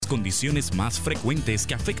condiciones más frecuentes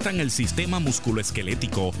que afectan el sistema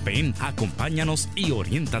musculoesquelético. Ven, acompáñanos y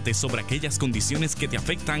oriéntate sobre aquellas condiciones que te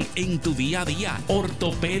afectan en tu día a día.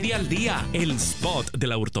 Ortopedia al Día, el spot de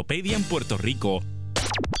la ortopedia en Puerto Rico.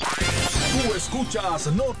 Tú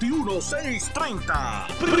escuchas Noti1 630.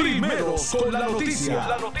 Primeros con la noticia.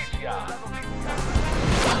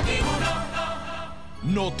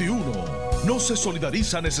 Noti1 no se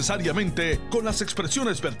solidariza necesariamente con las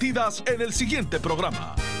expresiones vertidas en el siguiente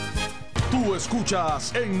programa. Tú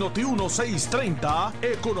escuchas en Noti1 630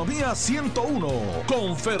 Economía 101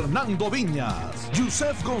 con Fernando Viñas,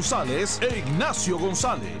 Yusef González e Ignacio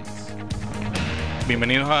González.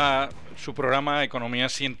 Bienvenidos a su programa Economía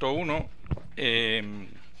 101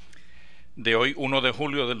 de hoy, 1 de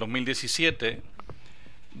julio del 2017,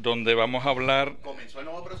 donde vamos a hablar... Comenzó el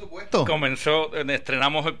nuevo presupuesto.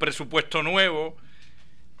 Estrenamos el presupuesto nuevo.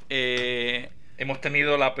 Hemos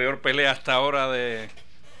tenido la peor pelea hasta ahora de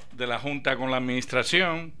la Junta con la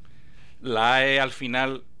Administración. La AE al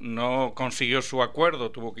final no consiguió su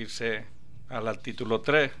acuerdo, tuvo que irse al título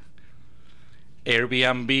 3.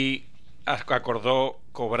 Airbnb acordó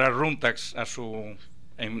cobrar room tax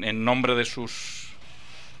en nombre de sus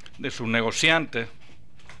negociantes.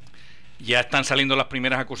 Ya están saliendo las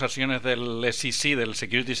primeras acusaciones del SEC, del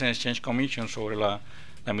Securities and Exchange Commission, sobre la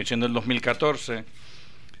emisión del 2014.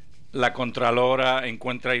 La Contralora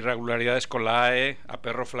encuentra irregularidades con la AE. A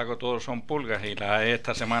perro flaco todos son pulgas, y la AE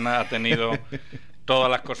esta semana ha tenido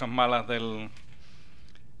todas las cosas malas del...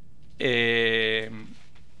 El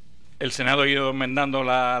Senado ha ido enmendando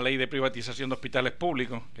la ley de privatización de hospitales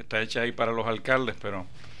públicos, que está hecha ahí para los alcaldes, pero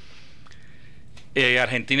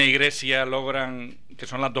Argentina y Grecia logran, que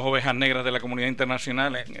son las dos ovejas negras de la comunidad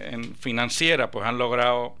internacional en financiera, pues han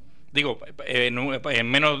logrado, en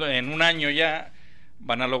un año ya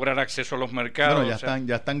van a lograr acceso a los mercados. Bueno,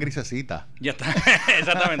 ya están grisecitas. Ya están,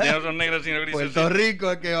 exactamente, ya no son negras sino grisecitas. Puerto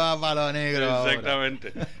Rico es que va para lo negro.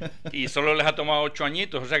 Exactamente. Y solo les ha tomado 8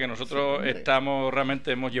 añitos, o sea que nosotros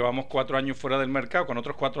llevamos 4 años fuera del mercado, con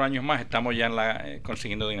otros 4 años más estamos ya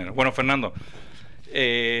consiguiendo dinero. Bueno, Fernando,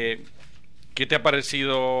 ¿qué te ha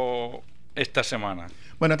parecido esta semana?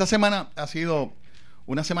 Bueno, esta semana ha sido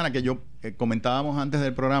una semana que yo comentábamos antes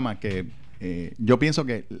del programa que yo pienso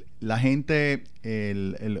que la gente,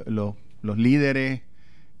 los líderes,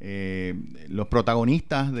 los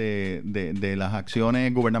protagonistas de las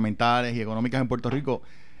acciones gubernamentales y económicas en Puerto Rico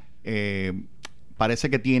parece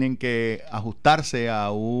que tienen que ajustarse a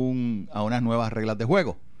unas nuevas reglas de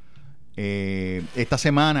juego. Esta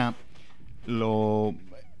semana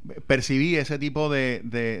percibí ese tipo de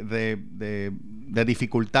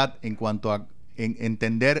dificultad en cuanto a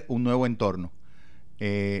entender un nuevo entorno.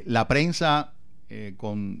 La prensa,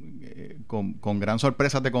 con gran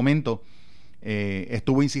sorpresa te comento,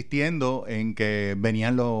 estuvo insistiendo en que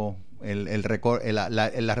venían la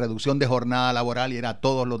reducción de jornada laboral, y era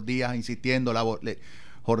todos los días insistiendo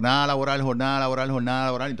jornada laboral.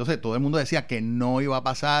 Entonces todo el mundo decía que no iba a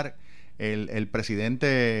pasar. El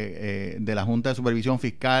presidente de la Junta de Supervisión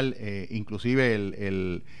Fiscal, inclusive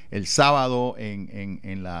el sábado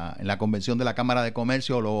en la convención de la Cámara de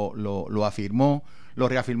Comercio lo afirmó, lo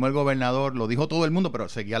reafirmó el gobernador, lo dijo todo el mundo, pero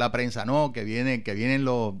seguía la prensa, no, que vienen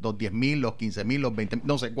los 10,000, los 15,000, los 20,000,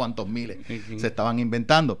 no sé cuántos miles se estaban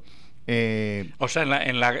inventando. O sea,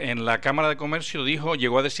 en la Cámara de Comercio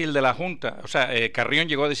llegó a decir de la Junta, o sea, Carrión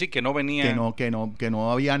llegó a decir que no venía... Que no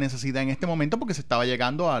había necesidad en este momento porque se estaba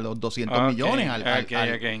llegando a los 200 millones a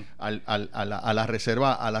la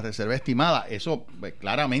reserva estimada. Eso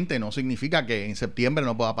claramente no significa que en septiembre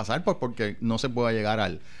no pueda pasar, pues porque no se pueda llegar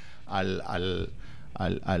al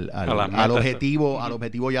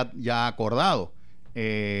objetivo ya acordado.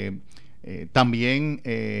 También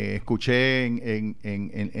escuché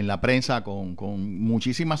en la prensa con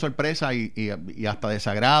muchísima sorpresa y hasta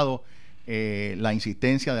desagrado la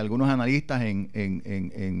insistencia de algunos analistas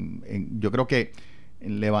yo creo que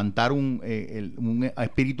en levantar un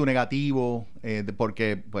espíritu negativo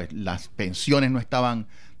porque pues las pensiones no estaban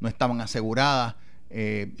aseguradas.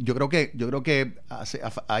 Yo creo que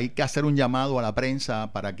hay que hacer un llamado a la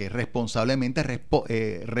prensa para que responsablemente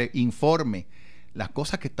informe las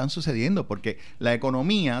cosas que están sucediendo, porque la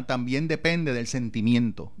economía también depende del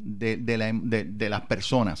sentimiento de las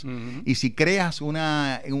personas. Uh-huh. Y si creas un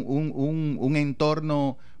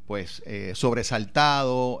entorno pues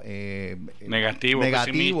sobresaltado,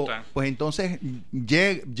 negativo, pues entonces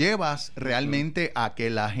llevas realmente a que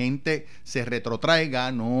la gente se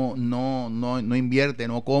retrotraiga, no invierte,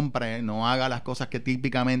 no compre, no haga las cosas que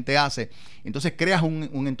típicamente hace. Entonces creas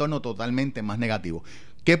un entorno totalmente más negativo.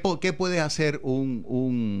 ¿Qué puede hacer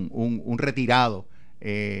un retirado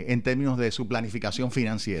en términos de su planificación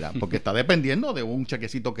financiera, porque está dependiendo de un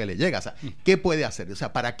chequecito que le llega. O sea, ¿qué puede hacer? O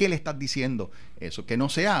sea, ¿para qué le estás diciendo eso? Que no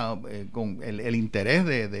sea con el interés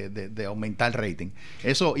de aumentar el rating.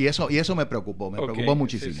 Eso me preocupó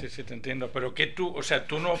muchísimo. Sí, te entiendo. Pero que tú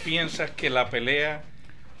no piensas que la pelea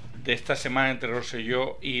de esta semana entre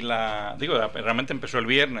Rosselló y realmente empezó el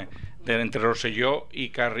viernes, entre Rosselló y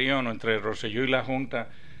Carrión, o entre Rosselló y la Junta,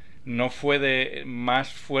 no fue de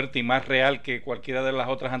más fuerte y más real que cualquiera de las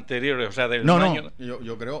otras anteriores, o sea, del año.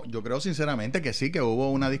 Yo creo sinceramente que sí, que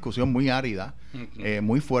hubo una discusión muy árida,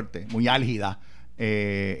 muy fuerte, muy álgida,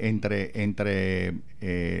 entre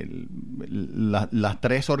las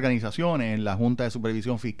tres organizaciones, la Junta de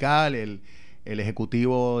Supervisión Fiscal, el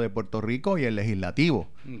Ejecutivo de Puerto Rico y el Legislativo.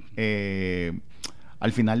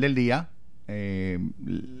 Al final del día,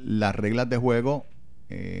 las reglas de juego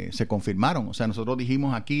se confirmaron. O sea, nosotros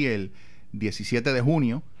dijimos aquí el 17 de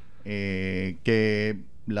junio que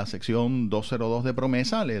la sección 202 de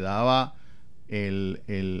promesa le daba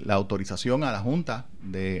la autorización a la Junta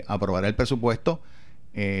de aprobar el presupuesto,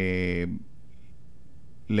 le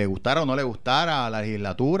gustara o no le gustara a la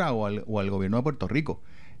legislatura o al gobierno de Puerto Rico.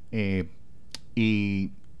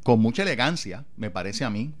 Y con mucha elegancia, me parece a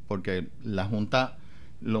mí, porque la Junta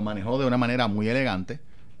lo manejó de una manera muy elegante.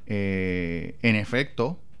 En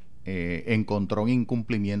efecto, encontró un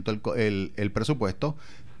incumplimiento el presupuesto.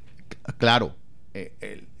 Claro,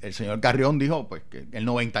 el señor Carrión dijo pues que el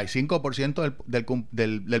 95%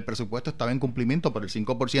 del presupuesto estaba en cumplimiento, pero el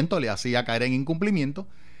 5% le hacía caer en incumplimiento,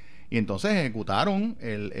 y entonces ejecutaron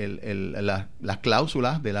las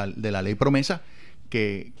cláusulas de la ley promesa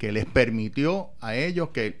que les permitió a ellos,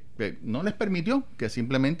 que no les permitió, que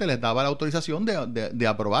simplemente les daba la autorización de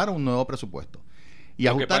aprobar un nuevo presupuesto. Y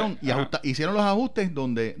hicieron los ajustes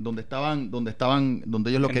donde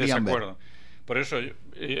ellos lo querían ver. Por eso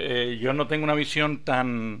yo no tengo una visión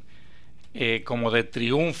tan como de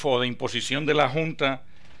triunfo o de imposición de la Junta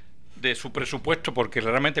de su presupuesto, porque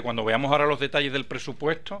realmente cuando veamos ahora los detalles del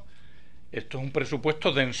presupuesto, esto es un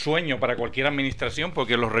presupuesto de ensueño para cualquier administración,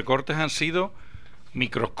 porque los recortes han sido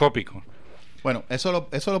microscópicos. Bueno, eso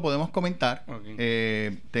lo podemos comentar.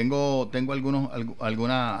 Okay. Tengo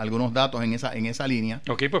algunos datos en esa línea.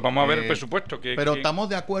 Ok, pues vamos a ver el presupuesto. Pero estamos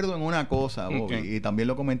de acuerdo en una cosa, Bobby, y también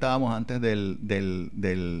lo comentábamos antes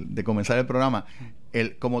de comenzar el programa.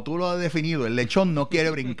 Como tú lo has definido, el lechón no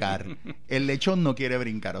quiere brincar. El lechón no quiere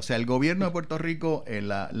brincar. O sea, el gobierno de Puerto Rico,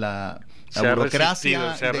 la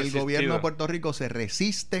burocracia del gobierno de Puerto Rico se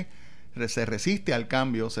resiste al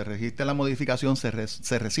cambio, se resiste a la modificación, se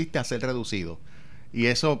resiste a ser reducido. Y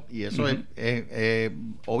eso es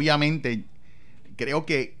obviamente, creo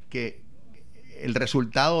que el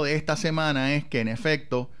resultado de esta semana es que en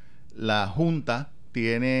efecto la Junta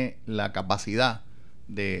tiene la capacidad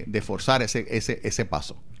de forzar ese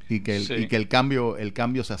paso y que el cambio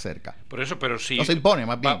se acerca. Por eso, pero sí, no se impone,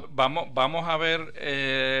 más bien. Vamos a ver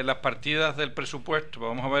las partidas del presupuesto,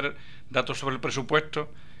 vamos a ver datos sobre el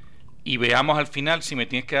presupuesto y veamos al final si me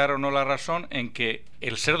tienes que dar o no la razón en que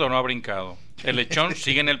el cerdo no ha brincado. El lechón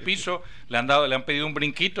sigue en el piso, le han pedido un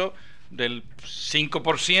brinquito del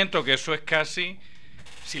 5%, que eso es casi,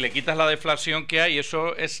 si le quitas la deflación que hay,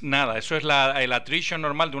 eso es nada, eso es el attrition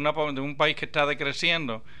normal de un país que está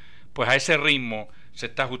decreciendo. Pues a ese ritmo se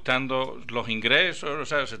está ajustando los ingresos, o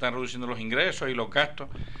sea, se están reduciendo los ingresos y los gastos.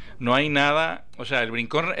 No hay nada, o sea, el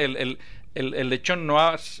brincón, el lechón no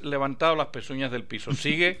ha levantado las pezuñas del piso,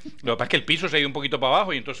 sigue. Lo que pasa es que el piso se ha ido un poquito para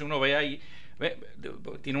abajo y entonces uno ve ahí,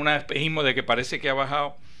 tiene un espejismo de que parece que ha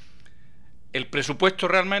bajado. El presupuesto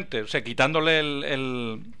realmente, o sea, quitándole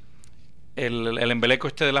el embeleco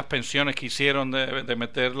de las pensiones que hicieron de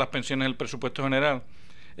meter las pensiones en el presupuesto general,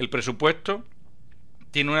 el presupuesto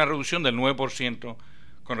tiene una reducción del 9%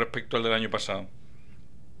 con respecto al del año pasado.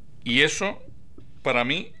 Y eso, para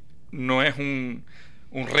mí, no es un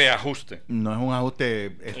reajuste. No es un ajuste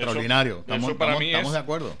extraordinario. Estamos de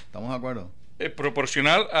acuerdo. Es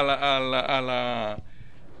proporcional a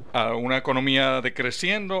una economía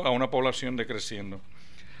decreciendo, a una población decreciendo.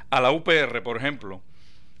 A la UPR, por ejemplo,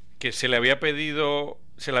 que se le había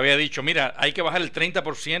dicho, mira, hay que bajar el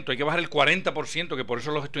 30%, hay que bajar el 40%, que por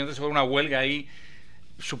eso los estudiantes se fueron a una huelga ahí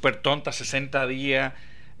súper tonta, 60 días,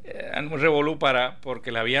 un revolú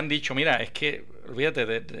porque le habían dicho, mira, es que,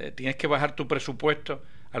 olvídate, tienes que bajar tu presupuesto.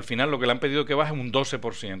 Al final lo que le han pedido que baje es un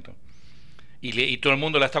 12%. Y todo el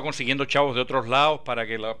mundo le ha estado consiguiendo chavos de otros lados para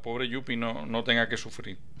que la pobre Yupi no tenga que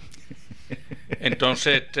sufrir.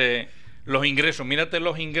 Entonces, los ingresos, mírate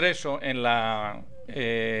los ingresos en la...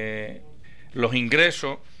 los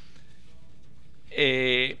ingresos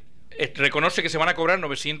reconoce que se van a cobrar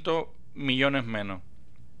 900 millones menos.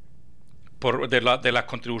 de las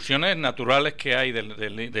contribuciones naturales que hay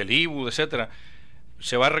del IBU, etcétera,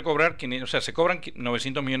 se va a recobrar, o sea, se cobran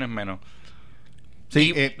 900 millones menos.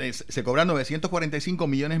 Sí, se cobran 945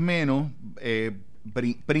 millones menos,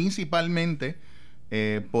 principalmente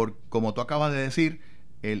por, como tú acabas de decir,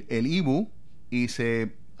 el IBU, y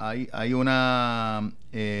hay una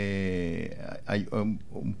hay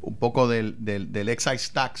un poco del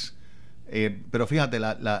excise tax, pero fíjate,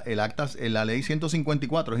 la ley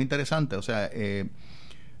 154 es interesante, o sea,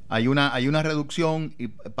 hay una reducción y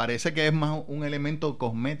parece que es más un elemento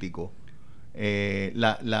cosmético.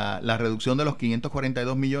 La reducción de los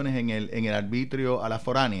 542 millones en el arbitrio a la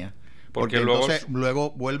foránea, porque entonces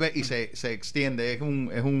luego vuelve y se extiende, es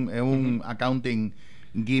un accounting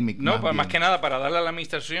gimmick. No, pues más que nada para darle a la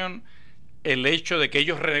administración el hecho de que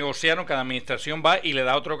ellos renegociaron, cada administración va y le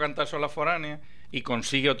da otro cantazo a la foránea y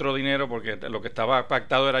consigue otro dinero, porque lo que estaba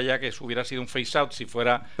pactado era ya que hubiera sido un phase out si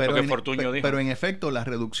fuera lo que Fortuño dijo. Pero en efecto, la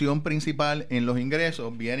reducción principal en los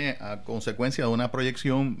ingresos viene a consecuencia de una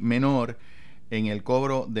proyección menor en el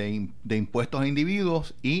cobro de impuestos a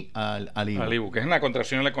individuos y al IVU. Al IVU, que es una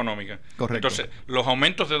contracción económica. Correcto. Entonces, ¿los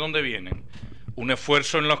aumentos de dónde vienen? Un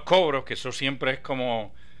esfuerzo en los cobros, que eso siempre es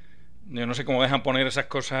como... Yo no sé cómo dejan poner esas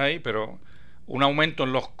cosas ahí, pero un aumento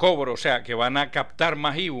en los cobros, o sea, que van a captar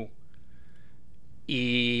más IVU.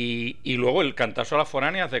 Y luego el cantazo a las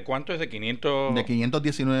foráneas, ¿de cuánto es? De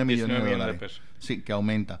 519 millones de pesos. Sí, que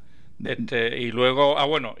aumenta. Y luego,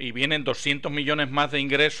 bueno, y vienen 200 millones más de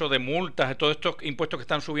ingresos de multas, de todos estos impuestos que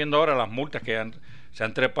están subiendo ahora, las multas que se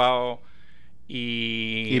han trepado,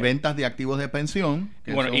 y ventas de activos de pensión,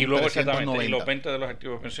 que bueno, y luego exactamente, y los ventas de los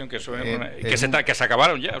activos de pensión que suben, que se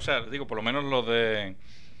acabaron ya, o sea, digo, por lo menos los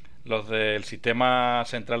del sistema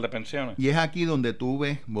central de pensiones. Y es aquí donde tú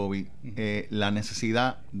ves, Bobby, la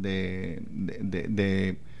necesidad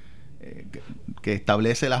que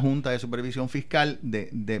establece la Junta de Supervisión Fiscal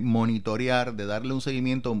de monitorear, de darle un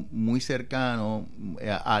seguimiento muy cercano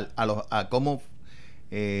a cómo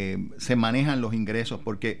se manejan los ingresos,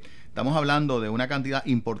 porque estamos hablando de una cantidad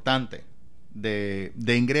importante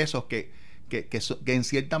de ingresos que en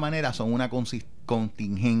cierta manera son una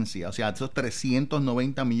contingencia, o sea, esos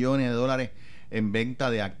 390 millones de dólares en venta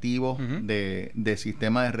de activos de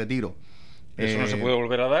sistema de retiro. Eso no se puede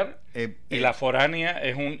volver a dar, y la foránea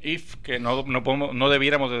es un if que no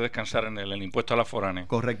debiéramos de descansar en el impuesto a la foránea.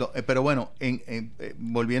 Correcto, pero bueno,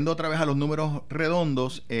 volviendo otra vez a los números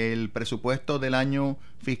redondos, el presupuesto del año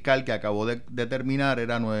fiscal que acabó de terminar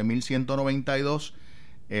era 9.192,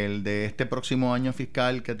 el de este próximo año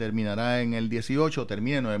fiscal que terminará en el 18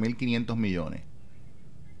 termina en 9.500 millones.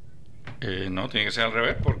 No, tiene que ser al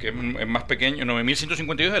revés, porque es más pequeño.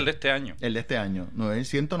 9.152 es el de este año. El de este año,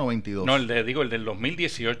 9.192. No, el del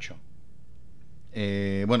 2018.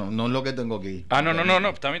 Bueno, no es lo que tengo aquí. No,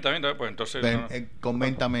 está bien, pues entonces...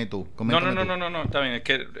 Coméntame tú. No, está bien, es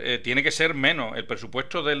que tiene que ser menos. El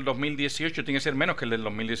presupuesto del 2018 tiene que ser menos que el del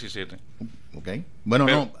 2017. Ok.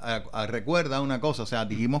 Bueno, recuerda una cosa, o sea,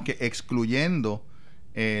 dijimos que excluyendo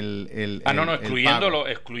el pago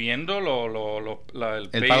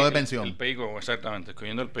de pensión. El PayGo, exactamente,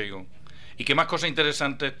 excluyendo el PayGo. ¿Y qué más cosas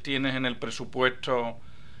interesantes tienes en el presupuesto?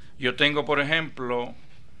 Yo tengo, por ejemplo,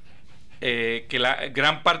 que la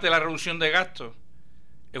gran parte de la reducción de gastos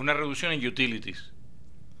es una reducción en utilities,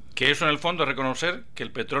 que eso en el fondo es reconocer que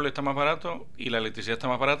el petróleo está más barato y la electricidad está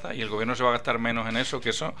más barata, y el gobierno se va a gastar menos en eso, que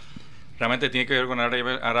eso realmente tiene que ver con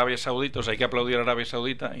Arabia Saudita. O sea, hay que aplaudir a Arabia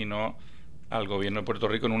Saudita y no al gobierno de Puerto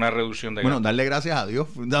Rico en una reducción de gastos. Bueno, darle gracias a Dios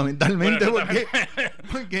fundamentalmente, porque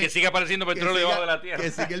que siga apareciendo petróleo debajo de la tierra,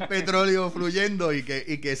 que siga el petróleo fluyendo y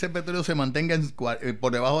que ese petróleo se mantenga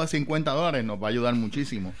por debajo de $50 nos va a ayudar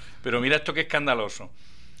muchísimo. Pero mira esto que escandaloso.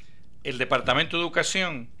 El Departamento de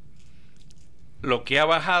Educación, lo que ha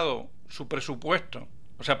bajado su presupuesto,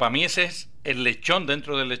 o sea, para mí ese es el lechón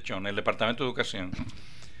dentro del lechón, el Departamento de Educación.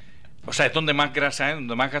 O sea, es donde más grasa hay,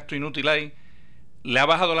 donde más gasto inútil hay. Le ha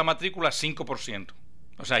bajado la matrícula 5%.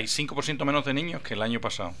 O sea, hay 5% menos de niños que el año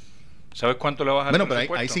pasado. ¿Sabes cuánto le baja el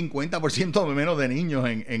presupuesto? Pero hay 50% menos de niños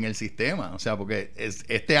en el sistema. O sea, porque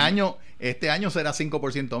este año será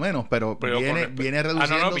 5% menos, pero viene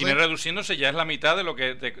reduciéndose. Viene reduciéndose, ya es la mitad de lo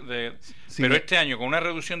que... Sí, pero este año, con una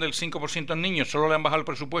reducción del 5% en niños, solo le han bajado el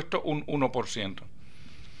presupuesto un 1%.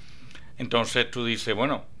 Entonces tú dices,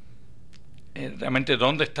 bueno... realmente,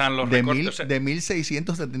 ¿dónde están los recortes? De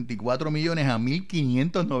 1.674 millones a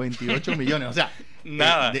 1.598 millones. O sea,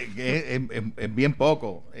 nada. Es bien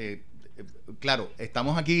poco. Claro,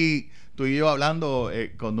 estamos aquí tú y yo hablando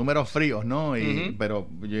con números fríos, ¿no? Pero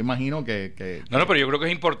yo imagino que... No, pero yo creo que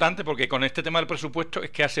es importante, porque con este tema del presupuesto es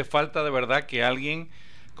que hace falta de verdad que alguien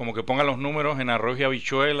como que ponga los números en arroz y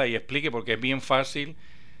habichuela y explique, porque es bien fácil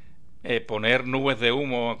poner nubes de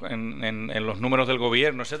humo en los números del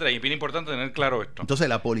gobierno, etcétera, y es bien importante tener claro esto. Entonces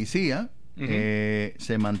la policía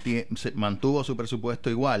se mantuvo su presupuesto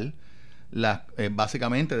igual,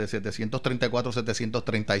 básicamente de 734 a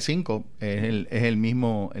 735 es el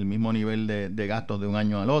mismo nivel de gastos de un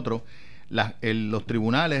año al otro. Los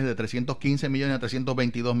tribunales de 315 millones a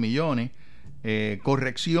 322 millones,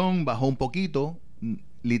 corrección bajó un poquito,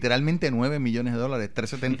 literalmente 9 millones de dólares,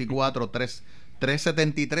 374,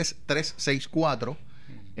 373, 364.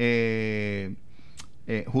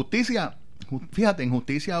 Justicia, fíjate, en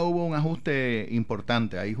justicia hubo un ajuste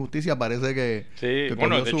importante. Ahí justicia parece que... Sí,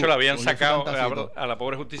 bueno, de hecho la habían sacado a la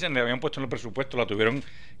pobre justicia, le habían puesto en el presupuesto, la tuvieron,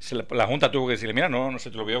 la Junta tuvo que decirle, mira, no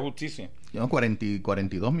se te lo olvidó justicia. No,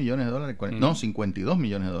 42 millones de dólares, no, 52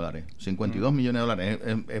 millones de dólares. 52 millones de dólares.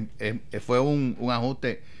 Fue un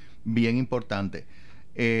ajuste bien importante.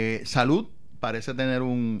 Salud parece tener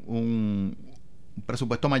un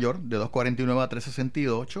presupuesto mayor de 249 a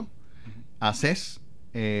 368. ACES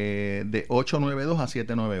de 892 a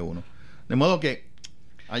 791. De modo que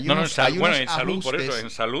hay en salud, por eso, en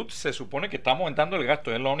salud se supone que está aumentando el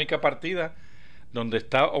gasto. Es la única partida donde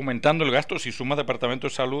está aumentando el gasto si sumas Departamento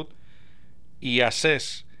de Salud y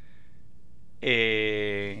ACES.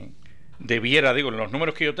 Debiera, digo, en los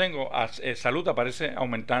números que yo tengo, salud aparece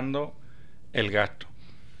aumentando el gasto.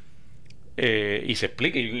 Y se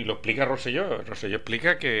explica, y lo explica Rosselló. Rosselló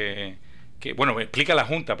explica explica la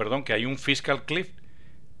Junta, perdón, que hay un fiscal cliff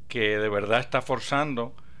que de verdad está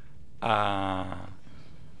forzando a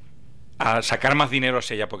sacar más dinero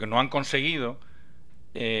hacia allá, porque no han conseguido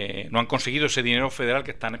ese dinero federal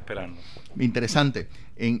que están esperando. Interesante.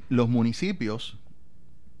 En los municipios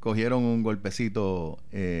cogieron un golpecito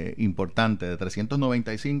importante de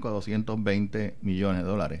 395 a 220 millones de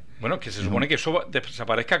dólares. Bueno, que se supone que eso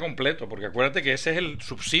desaparezca completo, porque acuérdate que ese es el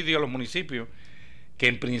subsidio a los municipios que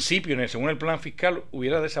en principio, según el plan fiscal,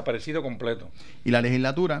 hubiera desaparecido completo. Y la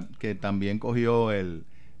legislatura, que también cogió el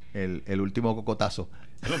último cocotazo.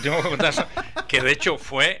 El último cocotazo, que de hecho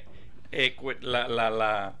fue en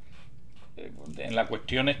la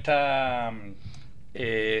cuestión esta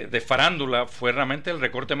de farándula, fue realmente el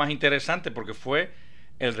recorte más interesante, porque fue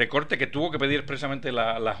el recorte que tuvo que pedir expresamente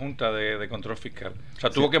la Junta de Control Fiscal. O sea,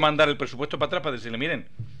 tuvo que mandar el presupuesto para atrás para decirle, miren,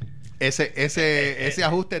 ese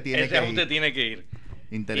ajuste tiene que ir.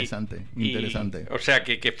 Interesante. O sea,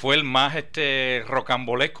 que fue el más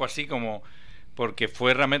rocambolesco, así como, porque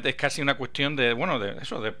fue realmente, es casi una cuestión de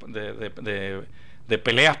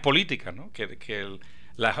peleas políticas, ¿no? Que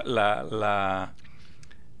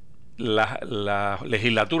la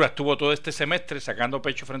legislatura estuvo todo este semestre sacando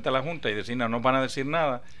pecho frente a la Junta y decir, no van a decir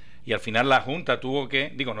nada, y al final la Junta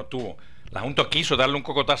la Junta quiso darle un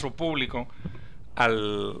cocotazo público a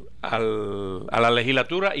la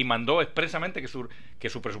legislatura y mandó expresamente que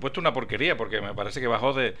su presupuesto es una porquería, porque me parece que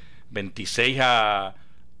bajó de 26 a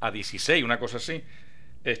 16, una cosa así.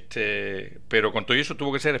 Pero con todo eso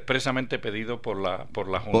tuvo que ser expresamente pedido por la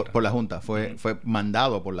Junta. Por la Junta, fue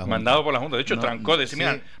mandado por la Junta. Mandado por la Junta. De hecho, trancó, decir,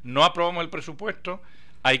 mira, no aprobamos el presupuesto,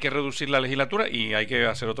 hay que reducir la legislatura y hay que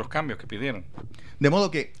hacer otros cambios que pidieron. De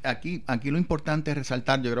modo que aquí lo importante es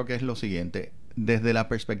resaltar, yo creo que es lo siguiente: desde la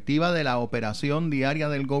perspectiva de la operación diaria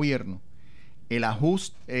del gobierno, el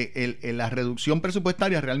ajuste, la reducción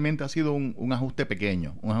presupuestaria realmente ha sido un ajuste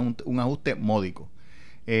pequeño, un ajuste módico.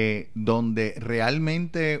 Donde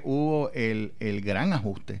realmente hubo el gran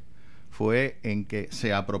ajuste fue en que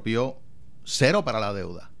se apropió 0 para la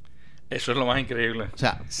deuda. Eso es lo más increíble. O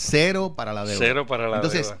sea, 0 para la deuda. 0 para la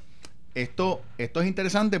deuda. Entonces, esto es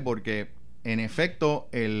interesante porque, en efecto,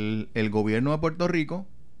 el gobierno de Puerto Rico,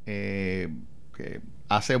 que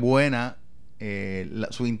hace buena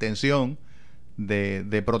su intención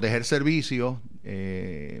de proteger servicios,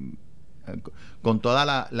 con toda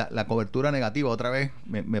la cobertura negativa. Otra vez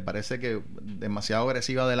me parece que demasiado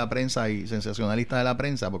agresiva de la prensa y sensacionalista de la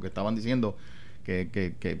prensa, porque estaban diciendo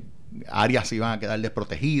que áreas se iban a quedar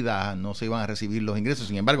desprotegidas, no se iban a recibir los ingresos.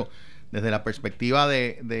 Sin embargo, desde la perspectiva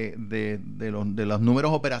de los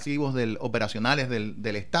números operacionales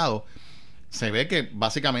del Estado, se ve que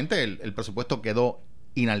básicamente el presupuesto quedó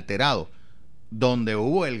inalterado. Donde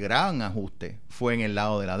hubo el gran ajuste fue en el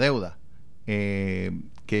lado de la deuda.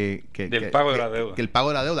 Del pago de la deuda. Que el pago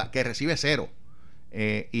de la deuda, que recibe 0.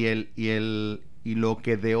 Y lo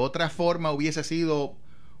que de otra forma hubiese sido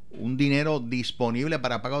un dinero disponible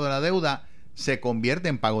para pago de la deuda, se convierte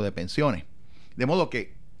en pago de pensiones. De modo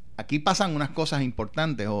que aquí pasan unas cosas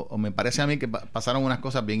importantes, o me parece a mí que pasaron unas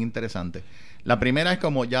cosas bien interesantes. La primera es,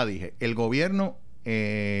 como ya dije, el gobierno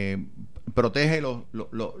protege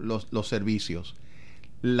los servicios.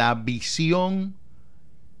 la visión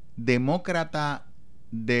demócrata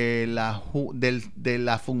de la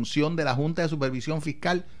función de la Junta de Supervisión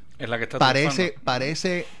Fiscal es la que está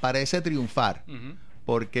parece triunfar,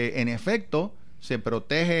 porque en efecto se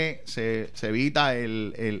protege, se evita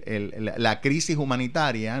la crisis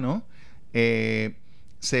humanitaria, ¿no?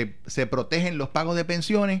 Se protegen los pagos de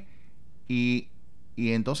pensiones y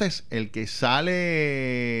entonces el que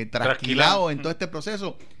sale trasquilado en todo este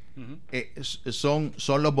proceso son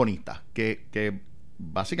los bonistas que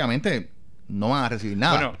básicamente no van a recibir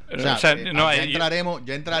nada. Bueno, ya entraremos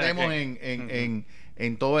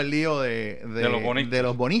en todo el lío de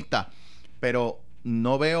los bonistas, pero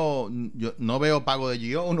no veo pago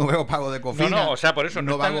de GO, no veo pago de Cofina. O sea, por eso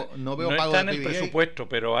no veo pago está de en el PBA. presupuesto,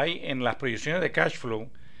 pero hay en las proyecciones de cash flow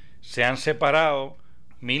se han separado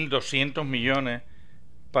 1.200 millones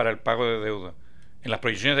para el pago de deuda en las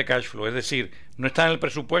proyecciones de cash flow, es decir, no está en el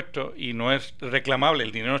presupuesto y no es reclamable,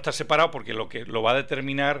 el dinero está separado porque lo que lo va a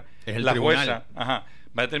determinar es el la tribunal. jueza, va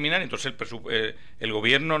a determinar, entonces el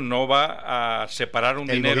gobierno no va a separar un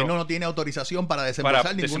dinero. El gobierno no tiene autorización para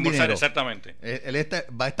desembolsar ningún dinero. Exactamente. Él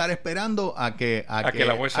va a estar esperando a que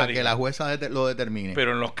la jueza lo determine.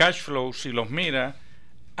 Pero en los cash flows, si los mira,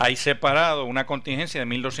 hay separado una contingencia de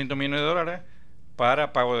 1.200 millones de dólares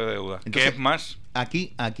para pago de deuda. Entonces, ¿qué es más?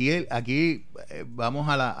 Aquí vamos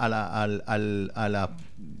a las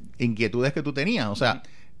inquietudes que tú tenías. O sea,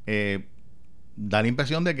 da la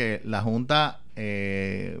impresión de que la Junta,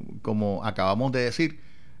 como acabamos de decir,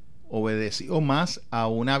 obedeció más a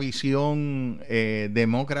una visión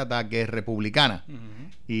demócrata que republicana.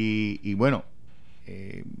 Y bueno,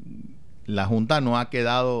 la Junta no ha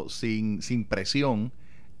quedado sin presión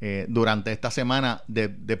durante esta semana de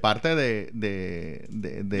parte del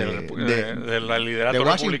liderato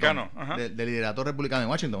republicano, del liderato republicano en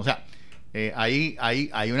Washington. O sea, hay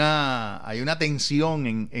una tensión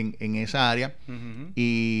en esa área,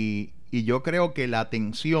 y yo creo que la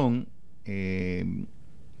tensión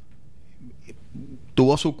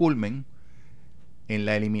tuvo su culmen en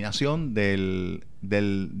la eliminación del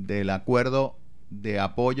acuerdo de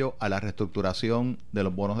apoyo a la reestructuración de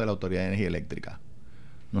los bonos de la Autoridad de Energía Eléctrica.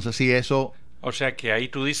 No sé si eso... O sea, que ahí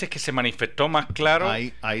tú dices que se manifestó más claro.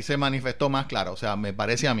 Ahí se manifestó más claro. O sea, me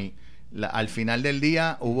parece a mí, al final del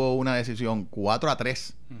día hubo una decisión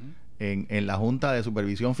 4-3 en la Junta de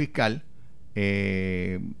Supervisión Fiscal,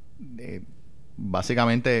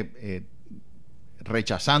 básicamente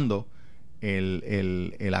rechazando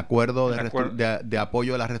el acuerdo de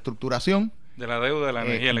apoyo a la reestructuración de la deuda de la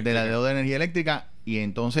energía eléctrica. De la deuda de energía eléctrica, y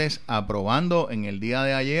entonces aprobando en el día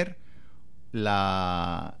de ayer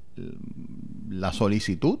la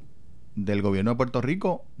solicitud del gobierno de Puerto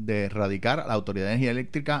Rico de radicar a la Autoridad de Energía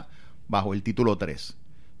Eléctrica bajo el título 3,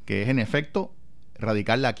 que es en efecto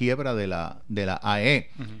radicar la quiebra de la AEE.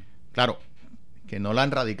 Claro, que no la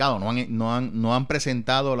han radicado, no han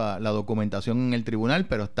presentado la documentación en el tribunal,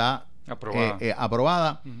 pero está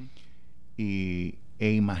aprobada. E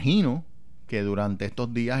imagino que durante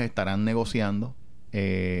estos días estarán negociando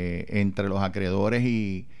entre los acreedores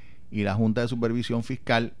y la Junta de Supervisión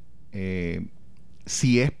Fiscal,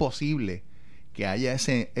 si es posible que haya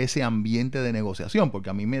ese ambiente de negociación, porque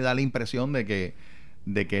a mí me da la impresión de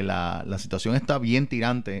que la situación está bien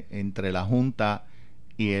tirante entre la Junta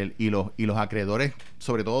y los acreedores,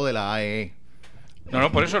 sobre todo de la AEE.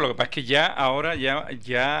 No, por eso lo que pasa es que ya ahora ya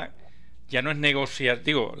no es negociar.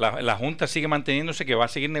 Digo, la Junta sigue manteniéndose que va a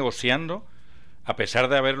seguir negociando, a pesar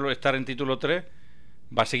de estar en título 3,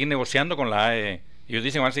 va a seguir negociando con la AEE. Ellos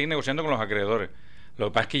dicen que van a seguir negociando con los acreedores. Lo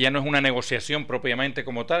que pasa es que ya no es una negociación propiamente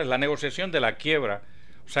como tal, es la negociación de la quiebra.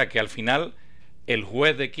 O sea, que al final el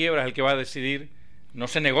juez de quiebra es el que va a decidir, no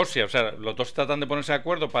se negocia. O sea, los dos tratan de ponerse de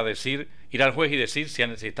acuerdo para ir al juez y decir si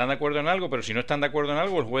están de acuerdo en algo, pero si no están de acuerdo en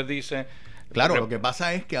algo, el juez dice... Claro, lo que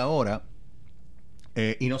pasa es que ahora,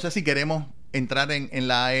 y no sé si queremos entrar en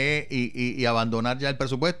la AE y abandonar ya el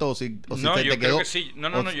presupuesto, o si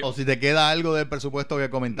te queda algo del presupuesto que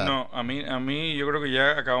comentar. No, a mí yo creo que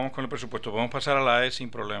ya acabamos con el presupuesto. Podemos pasar a la AE sin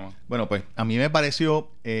problema. Bueno, pues a mí me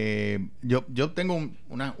pareció, yo tengo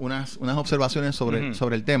unas observaciones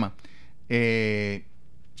sobre el tema.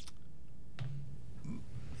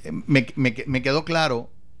 Me quedó claro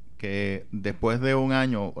que después de un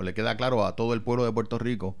año, o le queda claro a todo el pueblo de Puerto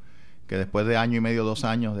Rico, que después de 1 año y medio, 2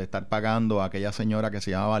 años de estar pagando a aquella señora que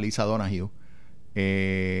se llamaba Lisa Donahue,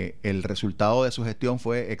 el resultado de su gestión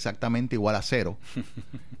fue exactamente igual a 0.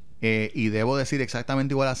 Y debo decir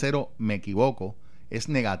exactamente igual a 0, me equivoco, es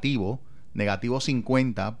negativo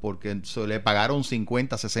 50, porque le pagaron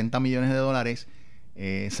 50, 60 millones de dólares,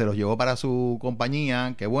 se los llevó para su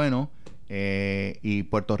compañía, qué bueno, y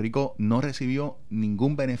Puerto Rico no recibió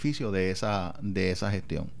ningún beneficio de esa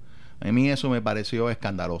gestión. A mí eso me pareció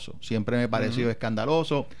escandaloso. Siempre me pareció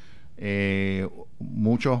escandaloso.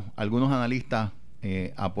 Algunos analistas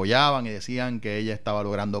apoyaban y decían que ella estaba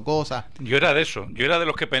logrando cosas. Yo era de eso. Yo era de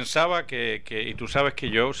los que pensaba y tú sabes que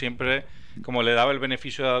yo siempre, como le daba el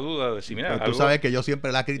beneficio de la duda, de decir, mira, tú sabes que yo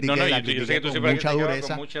siempre la critiqué, yo sé que tú siempre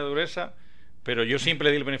con mucha dureza, pero yo siempre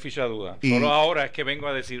le di el beneficio de la duda. Solo ahora es que vengo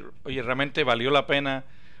a decir, oye, realmente valió la pena.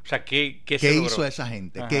 O sea, ¿qué hizo esa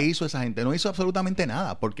gente? Ajá. ¿Qué hizo esa gente? No hizo absolutamente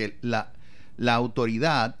nada, porque la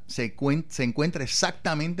autoridad se encuentra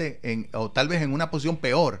exactamente o tal vez en una posición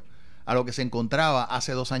peor a lo que se encontraba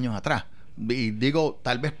hace 2 años atrás. Y digo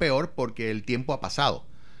tal vez peor porque el tiempo ha pasado.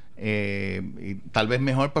 Y tal vez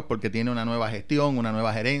mejor pues porque tiene una nueva gestión, una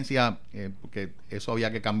nueva gerencia, porque eso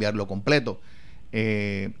había que cambiarlo completo.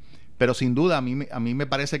 Pero sin duda a mí me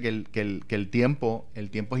parece que el tiempo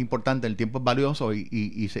es importante, el tiempo es valioso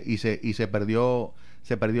y se perdió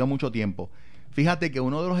mucho tiempo. Fíjate que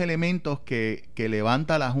uno de los elementos que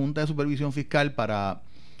levanta la Junta de Supervisión Fiscal para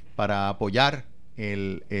apoyar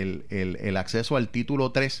el acceso al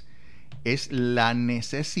título 3 es la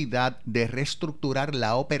necesidad de reestructurar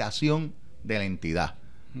la operación de la entidad.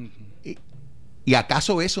 ¿Y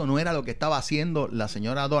acaso eso no era lo que estaba haciendo la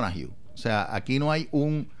señora Donoghue? O sea, aquí no hay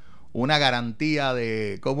una garantía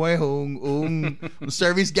de, ¿cómo es? Un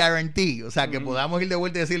service guarantee, o sea, que podamos ir de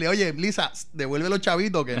vuelta y decirle, oye, Lisa, devuelve los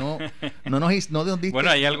chavitos que no nos diste.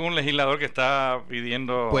 Bueno, hay algún legislador que está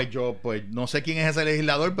pidiendo... Pues no sé quién es ese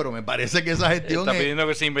legislador, pero me parece que esa gestión está pidiendo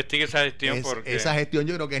que se investigue esa gestión porque... Esa gestión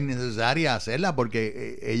yo creo que es necesaria hacerla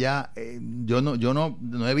porque ella, yo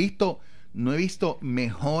no he visto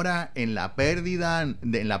mejora en la pérdida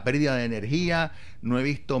de energía, no he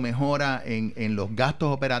visto mejora en los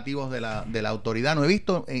gastos operativos de la autoridad, no he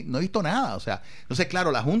visto nada. O sea, entonces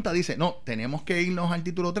claro, la Junta dice, no, tenemos que irnos al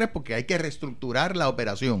título 3 porque hay que reestructurar la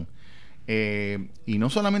operación. Y no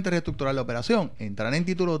solamente reestructurar la operación, entrar en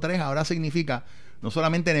título 3 ahora significa no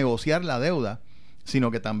solamente negociar la deuda,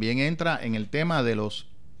 sino que también entra en el tema de los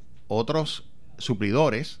otros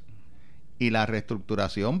suplidores y la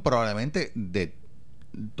reestructuración probablemente de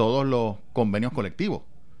todos los convenios colectivos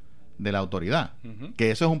de la autoridad. Que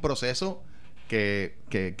eso es un proceso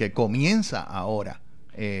que comienza ahora.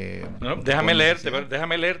 Déjame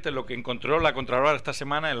leerte lo que encontró la Contralora esta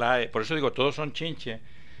semana en la AE. Por eso digo, todos son chinches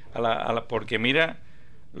porque mira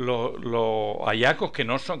los hallazgos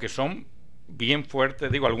que son bien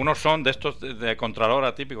fuertes. Digo, algunos son de estos de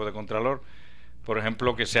Contralora, típicos de Contralor. Por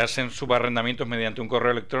ejemplo, que se hacen subarrendamientos mediante un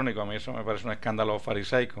correo electrónico. A mí eso me parece un escándalo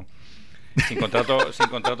farisaico. Sin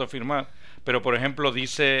contrato firmado. Pero, por ejemplo,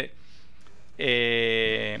 dice...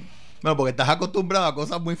 Bueno, porque estás acostumbrado a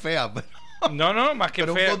cosas muy feas. No, más que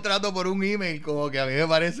pero un contrato por un email, como que a mí me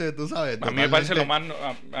parece, tú sabes... A mí me parece me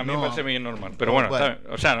parece bien normal. Pero bueno,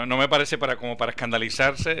 o sea, no me parece para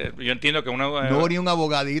escandalizarse. Yo entiendo que no ni un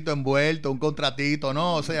abogadito envuelto, un contratito,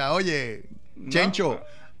 no. O sea, oye, Chencho...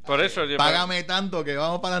 Por eso págame tanto que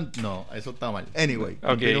vamos para adelante. No, eso está mal. Anyway.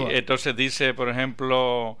 Okay, entonces dice, por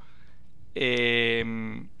ejemplo,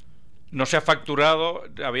 no se ha facturado,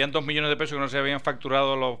 habían 2 millones de pesos que no se habían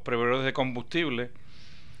facturado los proveedores de combustible.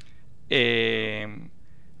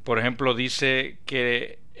 Por ejemplo, dice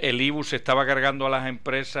que el IBU se estaba cargando a las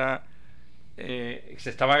empresas, se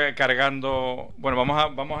estaba cargando... Bueno,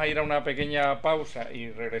 vamos a ir a una pequeña pausa y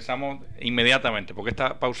regresamos inmediatamente, porque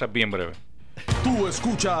esta pausa es bien breve. Tú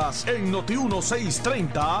escuchas en Noti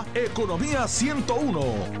 1630 Economía 101.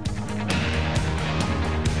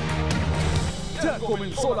 Ya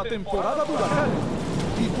comenzó la temporada de huracán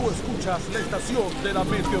y tú escuchas la estación de la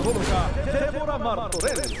meteoróloga Débora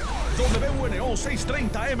Martorell. WNO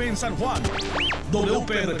 630M en San Juan,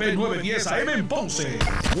 WPRP 910 AM en Ponce,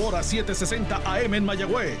 Hora 760 AM en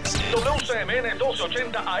Mayagüez, WCMN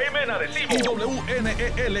 1280 AM en Arecibo y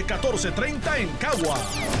WNEL 1430 en Cagua.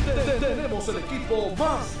 Tenemos el equipo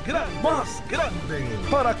más grande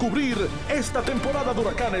para cubrir esta temporada de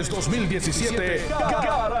huracanes 2017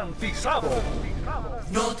 garantizado.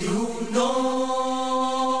 Noti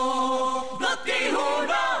 1.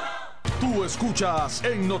 Tú escuchas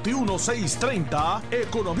en Noti 1630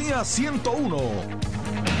 Economía 101.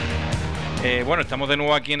 Bueno, estamos de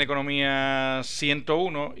nuevo aquí en Economía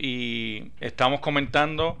 101 y estamos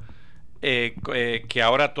comentando que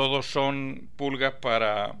ahora todos son pulgas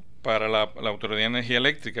para la Autoridad de Energía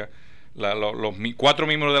Eléctrica. Los 4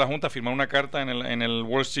 miembros de la Junta firmaron una carta en el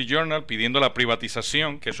Wall Street Journal pidiendo la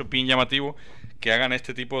privatización, que eso es bien llamativo, que hagan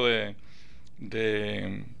este tipo de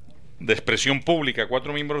expresión pública.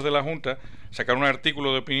 4 miembros de la Junta sacaron un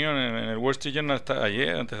artículo de opinión en el Wall Street Journal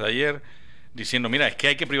antes de ayer, diciendo, mira, es que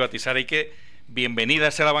hay que privatizar,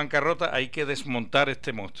 bienvenida sea la bancarrota, hay que desmontar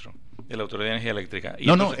este monstruo de la Autoridad de Energía Eléctrica.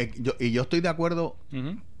 Y yo estoy de acuerdo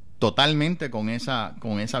totalmente con esa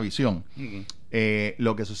visión.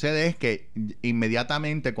 Lo que sucede es que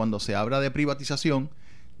inmediatamente cuando se habla de privatización,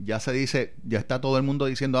 ya está todo el mundo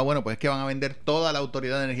diciendo, bueno, pues es que van a vender toda la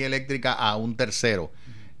Autoridad de Energía Eléctrica a un tercero.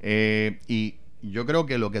 Y yo creo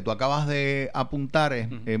que lo que tú acabas de apuntar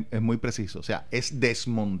es muy preciso. O sea, es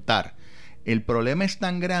desmontar. El problema es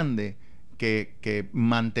tan grande que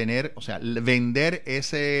mantener, o sea, vender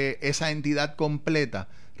esa entidad completa,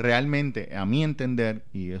 realmente, a mi entender,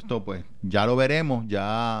 y esto pues ya lo veremos,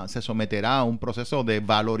 ya se someterá a un proceso de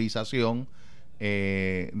valorización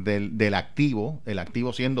del activo, el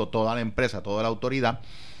activo siendo toda la empresa, toda la autoridad,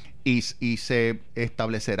 y se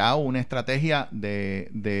establecerá una estrategia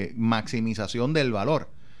de maximización del valor.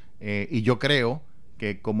 Y yo creo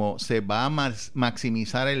que como se va a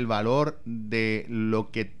maximizar el valor de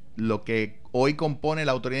lo que hoy compone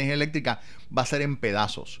la Autoridad de Energía Eléctrica, va a ser en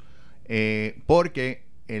pedazos. Porque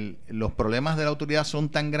los problemas de la autoridad son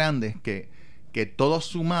tan grandes que todos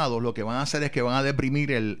sumados lo que van a hacer es que van a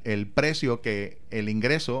deprimir el precio, que el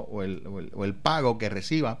ingreso o el pago que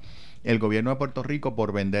reciba el gobierno de Puerto Rico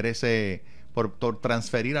por vender por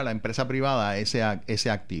transferir a la empresa privada ese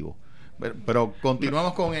activo. Pero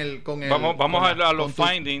continuamos con el vamos a los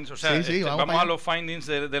findings, o sea, vamos a los findings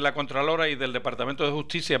de la Contralora y del Departamento de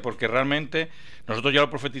Justicia, porque realmente nosotros ya lo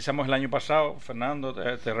profetizamos el año pasado, Fernando,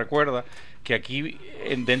 te recuerda que aquí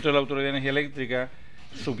dentro de la Autoridad de Energía Eléctrica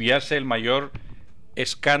subyace el mayor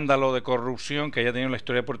escándalo de corrupción que haya tenido en la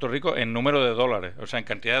historia de Puerto Rico en número de dólares, o sea, en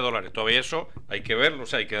cantidad de dólares. Todavía eso hay que verlo, o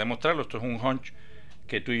sea, hay que demostrarlo. Esto es un hunch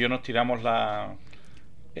que tú y yo nos tiramos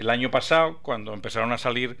el año pasado, cuando empezaron a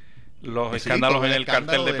salir los escándalos en el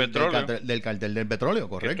cartel de petróleo. Del cartel del petróleo,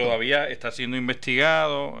 correcto. Que todavía está siendo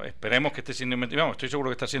investigado, esperemos que esté siendo investigado, estoy seguro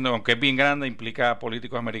que está siendo, aunque es bien grande, implica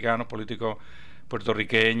políticos americanos, políticos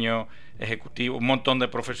puertorriqueños, ejecutivos, un montón de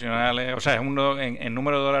profesionales, o sea, en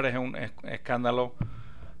número de dólares es un escándalo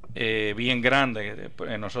bien grande.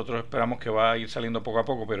 Nosotros esperamos que va a ir saliendo poco a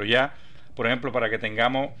poco, pero ya, por ejemplo, para que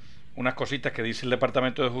tengamos unas cositas que dice el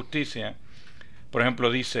Departamento de Justicia, por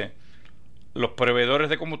ejemplo, dice: los proveedores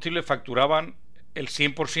de combustible facturaban el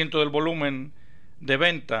 100% del volumen de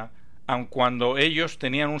venta, aun cuando ellos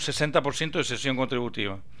tenían un 60% de exención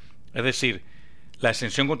contributiva. Es decir, la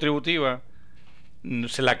exención contributiva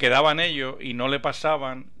se la quedaban ellos y no le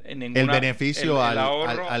pasaban en ninguna, el beneficio al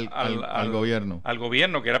gobierno. Al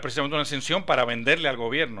gobierno, que era precisamente una exención para venderle al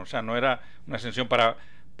gobierno. O sea, no era una exención para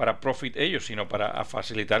profit ellos, sino para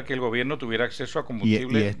facilitar que el gobierno tuviera acceso a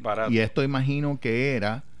combustible barato. Y esto imagino que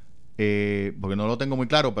era, porque no lo tengo muy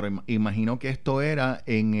claro, pero imagino que esto era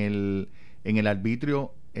en el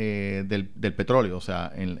arbitrio del petróleo, o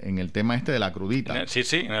sea, en el tema de la crudita. Sí,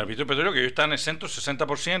 en el arbitrio del petróleo, que ellos están exentos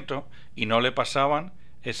 60% y no le pasaban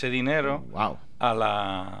ese dinero a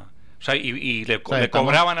la... O sea, y le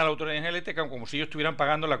cobraban a la Autoridad de Energía Eléctrica como si ellos estuvieran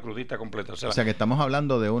pagando la crudita completa. O sea, que estamos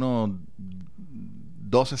hablando de unos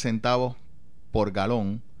 12 centavos por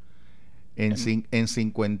galón en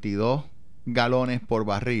 52 galones por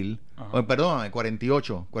barril. Perdóname,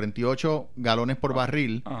 48 galones por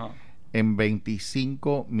barril. En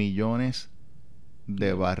 25 millones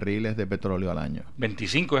de barriles de petróleo al año.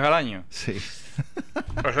 ¿25 es al año? Sí.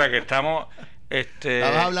 O sea que estamos...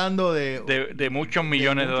 estamos hablando de muchos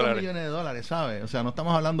millones de dólares. Millones de dólares, ¿sabes? O sea, no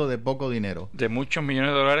estamos hablando de poco dinero. De muchos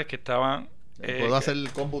millones de dólares que estaban... Puedo hacer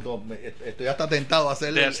el cómputo, estoy hasta tentado a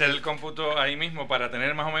hacer el cómputo ahí mismo para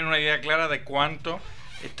tener más o menos una idea clara de cuánto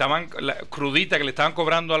estaban, la crudita que le estaban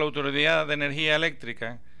cobrando a la Autoridad de Energía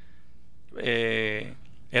Eléctrica.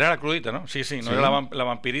 Era la crudita, ¿no? Sí, no era la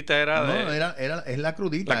vampirita, era es la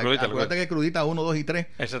crudita. Acuérdate que crudita 1, 2 y 3.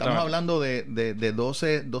 Estamos hablando de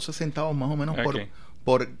 12 centavos más o menos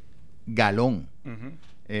por galón.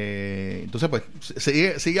 Entonces, pues,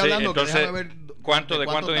 sigue hablando. Entonces, que ver ¿de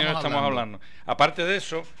cuánto dinero estamos hablando? Aparte de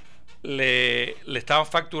eso, le estaban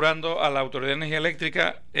facturando a la Autoridad de Energía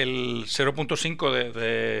Eléctrica el 0.5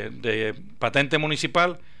 de patente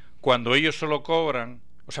municipal, cuando ellos solo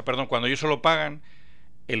cuando ellos solo pagan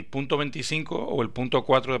el 0.25 o el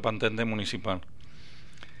 0.4 de patente municipal.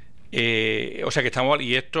 O sea que estamos,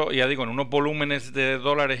 y esto, ya digo, en unos volúmenes de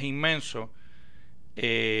dólares inmensos,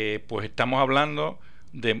 pues estamos hablando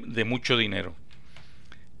de mucho dinero.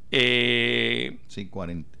 Sí,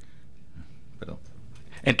 40. Perdón.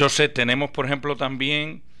 Entonces tenemos, por ejemplo,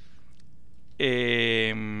 también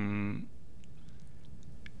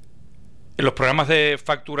los programas de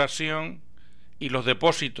facturación y los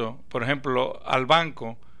depósitos, por ejemplo, al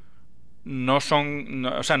banco, no son,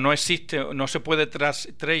 o sea, no existe, no se puede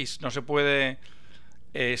trace, no se puede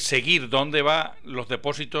seguir dónde va los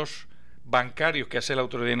depósitos bancarios que hace la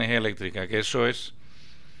Autoridad de Energía Eléctrica, que eso es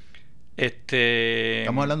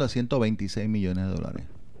estamos hablando de 126 millones de dólares.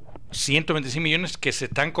 126 millones que se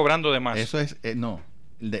están cobrando de más. Eso es, no.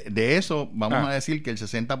 De eso, vamos a decir que el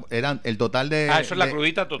 60 eran el total de. Eso es la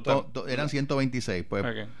crudita total. Eran 126. Pues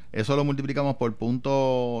Okay. eso lo multiplicamos por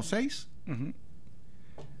 .6.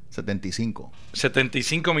 75.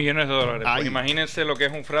 75 millones de dólares. Pues imagínense lo que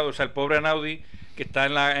es un fraude. O sea, el pobre Anaudi que está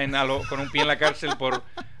con un pie en la cárcel por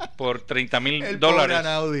 $30,000. Pobre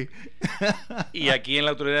Anaudi. Y aquí en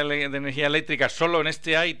la Autoridad de Energía Eléctrica, solo en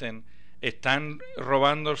este ítem, están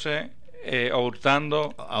robándose o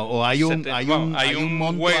hurtando. O hay un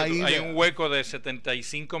monto hueco, ahí hay un hueco de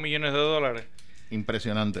 75 millones de dólares.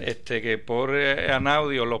 Impresionante. Que pobre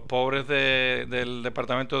Anaudi o los pobres del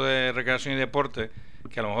Departamento de Recreación y Deporte,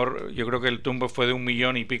 que a lo mejor yo creo que el tumbo fue de $1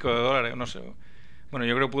 millón y pico de dólares, no sé. Bueno,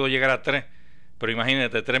 yo creo que pudo llegar a 3, pero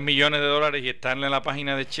imagínate, 3 millones de dólares y están en la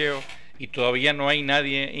página de Cheo y todavía no hay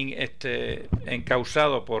nadie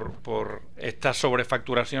encausado por esta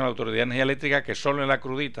sobrefacturación a la Autoridad de Energía Eléctrica, que solo en la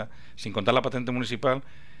crudita, sin contar la patente municipal,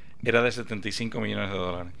 era de 75 millones de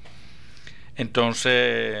dólares.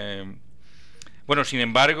 Entonces, bueno, sin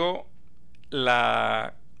embargo,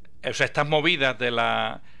 estas movidas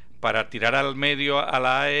para tirar al medio a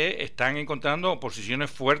la AEE están encontrando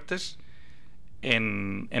oposiciones fuertes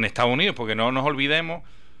en Estados Unidos, porque no nos olvidemos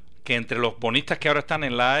que entre los bonistas que ahora están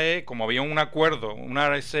en la AEE, como había un acuerdo, una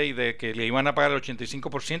RSA de que le iban a pagar el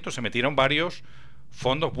 85%, se metieron varios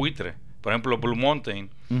fondos buitres, por ejemplo Blue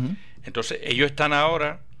Mountain. Entonces ellos están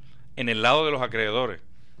ahora en el lado de los acreedores,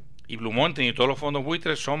 y Blue Mountain y todos los fondos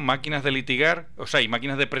buitres son máquinas de litigar, o sea, y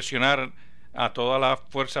máquinas de presionar a todas las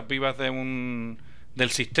fuerzas vivas del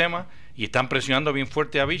sistema, y están presionando bien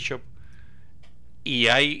fuerte a Bishop, y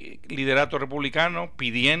hay liderato republicano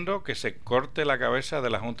pidiendo que se corte la cabeza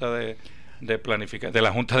de la Junta de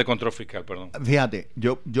la Junta de Control Fiscal, perdón. Fíjate,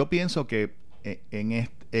 yo pienso que en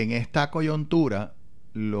esta coyuntura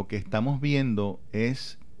lo que estamos viendo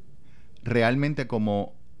es realmente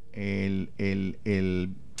como el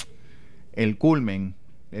culmen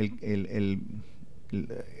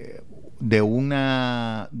de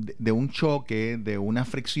un choque, de unas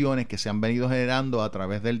fricciones que se han venido generando a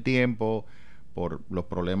través del tiempo por los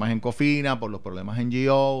problemas en COFINA, por los problemas en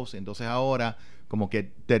GOs. Entonces ahora como que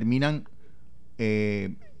terminan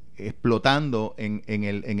explotando en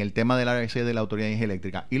el tema de la RSA de la Autoridad de Energía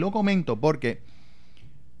Eléctrica. Y lo comento porque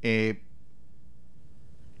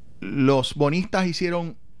los bonistas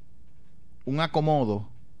hicieron un acomodo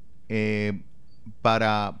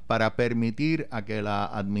para permitir a que la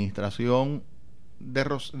administración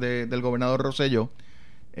del gobernador Rosselló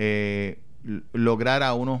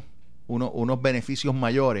lograra unos beneficios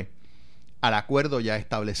mayores al acuerdo ya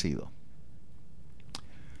establecido.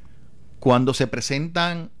 Cuando se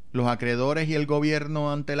presentan los acreedores y el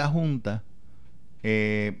gobierno ante la Junta,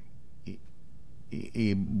 y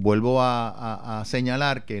vuelvo a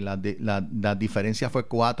señalar que la diferencia fue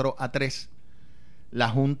 4-3, la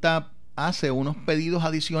Junta hace unos pedidos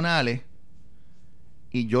adicionales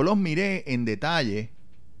y yo los miré en detalle,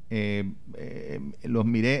 los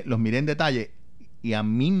miré en detalle, y a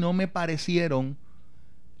mí no me parecieron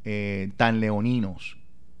tan leoninos.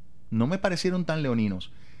 No me parecieron tan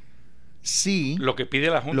leoninos. Sí, lo que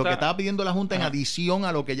pide la Junta, lo que estaba pidiendo la Junta en adición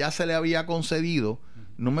a lo que ya se le había concedido,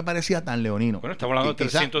 no me parecía tan leonino. Bueno, estamos hablando de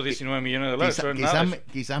 319 millones de dólares.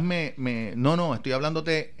 No, estoy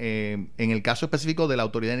hablándote en el caso específico de la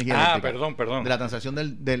Autoridad de Energía Eléctrica. Perdón. De la transacción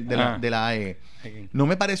de la AEE. No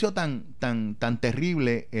me pareció tan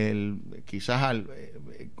terrible,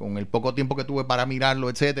 con el poco tiempo que tuve para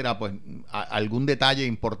mirarlo, etcétera, pues algún detalle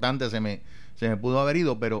importante se me pudo haber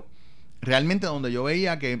ido, pero realmente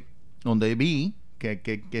donde vi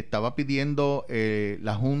que estaba pidiendo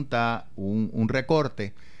la Junta un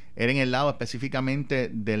recorte, era en el lado específicamente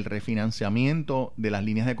del refinanciamiento de las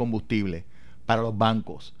líneas de combustible para los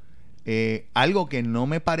bancos. Algo que no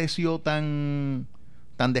me pareció tan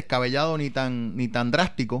descabellado ni tan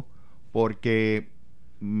drástico, porque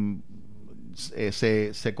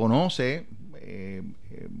se conoce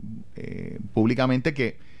públicamente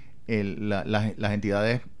que las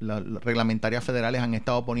entidades reglamentarias federales han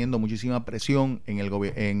estado poniendo muchísima presión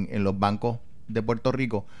en los bancos de Puerto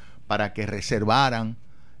Rico para que reservaran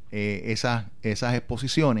esas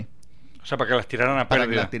exposiciones. O sea, para que las tiraran a pérdida.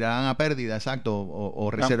 Para que las tiraran a pérdida, exacto. O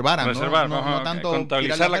reservaran. No tanto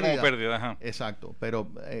contabilizarla como pérdida. Ajá. Exacto. Pero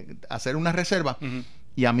hacer una reserva.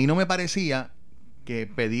 Y a mí no me parecía que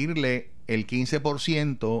pedirle el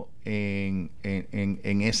 15%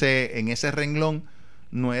 en ese renglón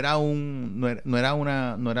no era un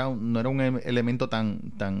elemento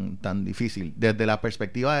tan difícil. Desde la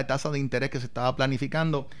perspectiva de tasa de interés que se estaba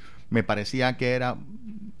planificando, me parecía que era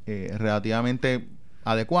relativamente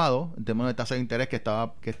adecuado en términos de tasa de interés que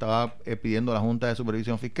estaba pidiendo la Junta de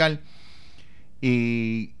Supervisión Fiscal.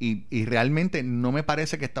 Y realmente no me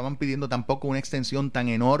parece que estaban pidiendo tampoco una extensión tan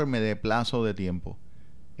enorme de plazo de tiempo.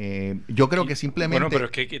 Yo creo que simplemente... Bueno, pero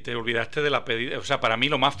es que te olvidaste de la pedida. O sea, para mí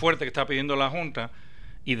lo más fuerte que estaba pidiendo la Junta,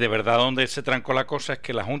 y de verdad donde se trancó la cosa, es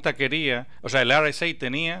que la Junta quería... O sea, el RSA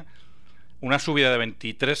tenía una subida de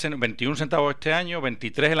 21 centavos este año,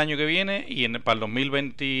 23 el año que viene, y para el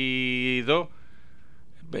 2022...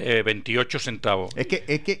 28 centavos. Es que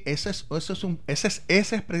ese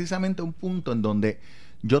es precisamente un punto en donde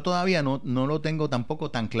yo todavía no lo tengo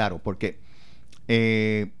tampoco tan claro, porque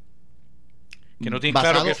que no tiene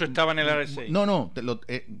claro que eso estaba en el RSA. No,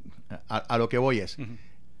 a lo que voy es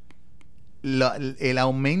el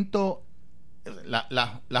aumento.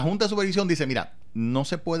 La Junta de Supervisión dice, mira, no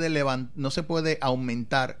se puede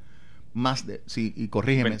aumentar más de, y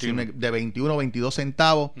corrígeme, de 21 o 22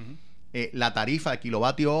 centavos la tarifa de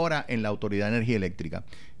kilovatio hora en la Autoridad de Energía Eléctrica.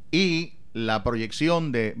 Y la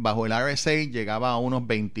proyección de bajo el RSA llegaba a unos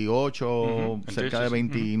 28, cerca de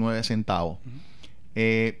 29 centavos.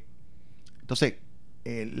 Entonces,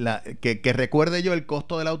 que recuerde yo, el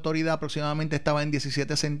costo de la autoridad aproximadamente estaba en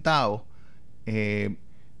 17 centavos.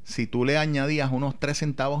 Si tú le añadías unos 3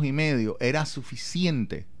 centavos y medio, era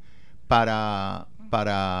suficiente para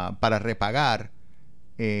repagar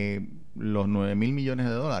los 9 mil millones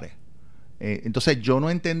de dólares. Entonces yo no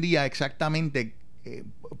entendía exactamente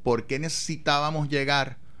por qué necesitábamos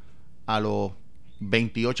llegar a los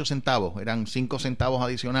 28 centavos, eran 5 centavos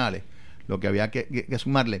adicionales lo que había que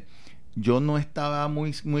sumarle. Yo no estaba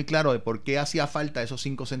muy claro de por qué hacía falta esos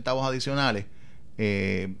 5 centavos adicionales.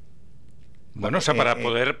 Bueno, o sea, para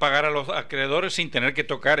poder pagar a los acreedores sin tener que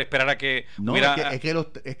esperar a que... No, es que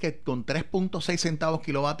con 3.6 centavos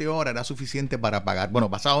kilovatio hora era suficiente para pagar. Bueno,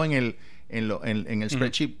 basado en el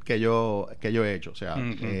spreadsheet que yo he hecho. O sea,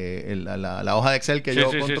 la hoja de Excel que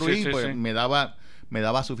yo construí, pues me daba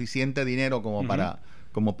suficiente dinero como para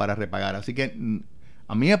repagar. Así que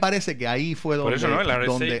a mí me parece que ahí fue donde... Por eso, ¿no? El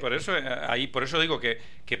RSA, por eso digo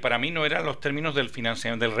que para mí no eran los términos del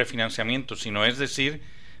refinanciamiento, sino es decir...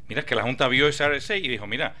 Mira, es que la Junta vio ese RSA y dijo,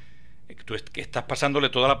 mira, tú estás pasándole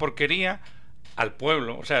toda la porquería al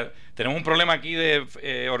pueblo. O sea, tenemos un problema aquí de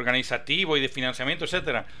organizativo y de financiamiento,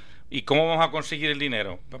 etcétera. ¿Y cómo vamos a conseguir el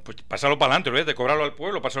dinero? Pues pasarlo para adelante, ¿ves? De cobrarlo al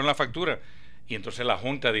pueblo, pasarlo en la factura. Y entonces la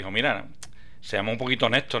Junta dijo, mira, seamos un poquito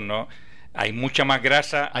honestos, ¿no? Hay mucha más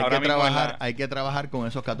grasa. Hay que trabajar con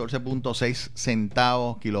esos 14.6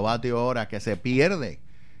 centavos kilovatio hora que se pierde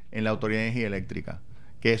en la Autoridad de Energía Eléctrica.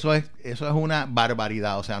 Que eso es una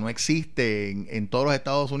barbaridad. O sea, no existe en todos los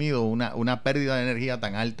Estados Unidos una pérdida de energía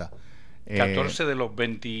tan alta. 14 de los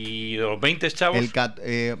 20 chavos.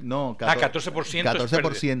 14%.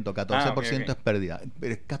 14% es pérdida.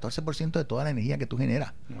 Pero es 14% de toda la energía que tú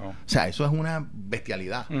generas. No. O sea, eso es una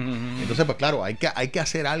bestialidad. Entonces, pues claro, hay que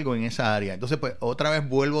hacer algo en esa área. Entonces, pues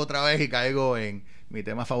vuelvo y caigo en mi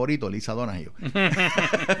tema favorito, Lisa Donahue.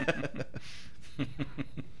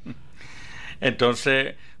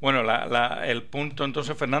 Entonces, bueno, el punto,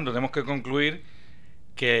 entonces, Fernando, tenemos que concluir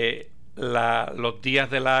que los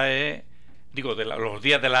días de la AE, los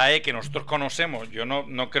días de la AE que nosotros conocemos, yo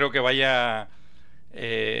no creo que vaya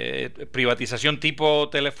privatización tipo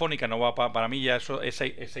telefónica, no va para mí ya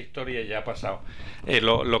esa historia ya ha pasado.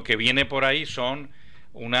 Lo que viene por ahí son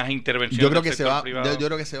unas intervenciones. Yo creo que se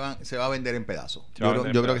va a vender en pedazos.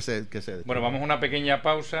 Yo creo que se Bueno, vamos a una pequeña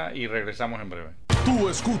pausa y regresamos en breve. Tú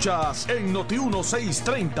escuchas en Noti1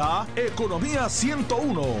 630 Economía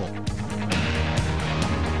 101.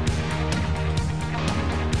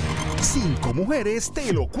 5 mujeres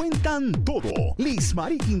te lo cuentan todo.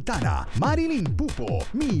 Lismari Quintana, Marilyn Pupo,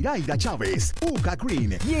 Miraida Chávez, Uka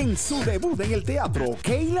Green y en su debut en el teatro,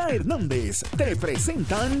 Keila Hernández, te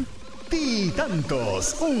presentan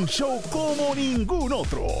Titantos, un show como ningún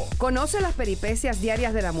otro. Conoce las peripecias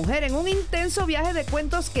diarias de la mujer en un intenso viaje de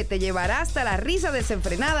cuentos que te llevará hasta la risa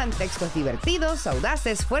desenfrenada en textos divertidos,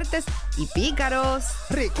 audaces, fuertes y pícaros.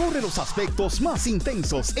 Recorre los aspectos más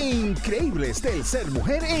intensos e increíbles del ser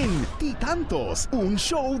mujer en Titantos, un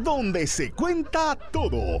show donde se cuenta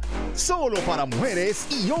todo. Solo para mujeres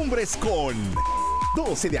y hombres con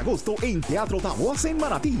 12 de agosto en Teatro Taboas en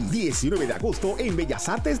Manatí, 19 de agosto en Bellas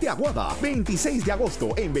Artes de Aguada, 26 de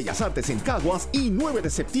agosto en Bellas Artes en Caguas y 9 de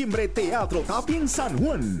septiembre Teatro Tapia en San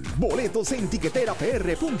Juan. Boletos en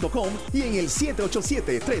tiqueterapr.com y en el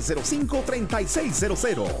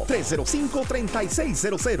 787-305-3600.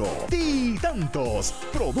 305-3600. Titantos.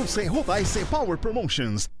 Produce JS Power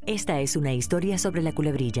Promotions. Esta es una historia sobre la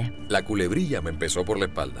culebrilla. La culebrilla me empezó por la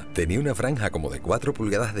espalda. Tenía una franja como de 4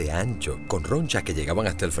 pulgadas de ancho, con ronchas que llegaban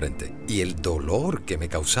hasta el frente. Y el dolor que me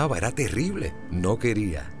causaba era terrible. No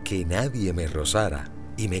quería que nadie me rozara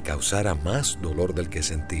y me causara más dolor del que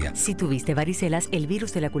sentía. Si tuviste varicelas, el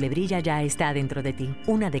virus de la culebrilla ya está dentro de ti.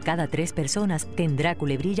 1 de cada 3 personas tendrá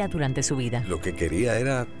culebrilla durante su vida. Lo que quería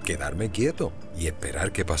era quedarme quieto y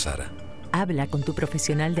esperar que pasara. Habla con tu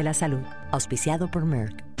profesional de la salud. Auspiciado por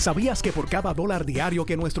Merck. ¿Sabías que por cada $1 diario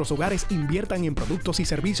que nuestros hogares inviertan en productos y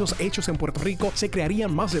servicios hechos en Puerto Rico, se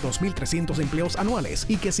crearían más de 2.300 empleos anuales?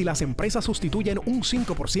 Y que si las empresas sustituyen un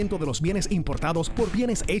 5% de los bienes importados por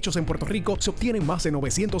bienes hechos en Puerto Rico, se obtienen más de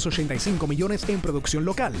 985 millones en producción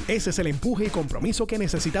local. Ese es el empuje y compromiso que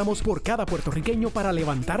necesitamos por cada puertorriqueño para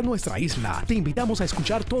levantar nuestra isla. Te invitamos a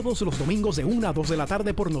escuchar todos los domingos de 1 a 2 de la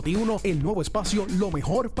tarde por Noti1 el nuevo espacio Lo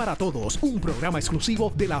Mejor para Todos, un programa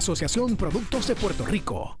exclusivo de la Asociación Productos de Puerto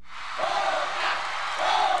Rico.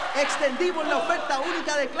 Extendimos la oferta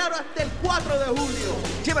única de Claro hasta el 4 de julio.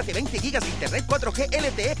 Llévate 20 gigas de internet 4G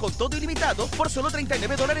LTE con todo ilimitado por solo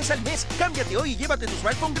 $39 al mes. Cámbiate hoy y llévate tu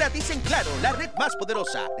smartphone gratis en Claro, la red más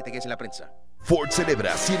poderosa. Detalles en la prensa. Ford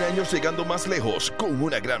celebra 100 años llegando más lejos con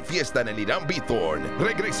una gran fiesta en el Irán Bithorn.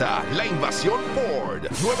 Regresa la invasión Ford.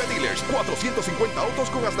 9 dealers, 450 autos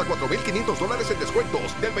con hasta $4,500 en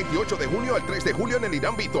descuentos. Del 28 de junio al 3 de julio en el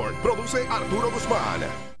Irán Bithorn. Produce Arturo Guzmán.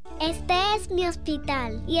 Este es mi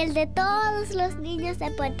hospital y el de todos los niños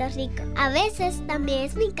de Puerto Rico. A veces también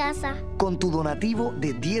es mi casa. Con tu donativo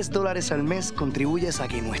de $10 al mes contribuyes a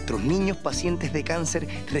que nuestros niños pacientes de cáncer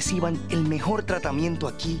reciban el mejor tratamiento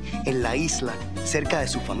aquí en la isla, cerca de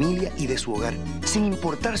su familia y de su hogar, sin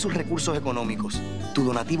importar sus recursos económicos. Tu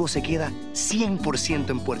donativo se queda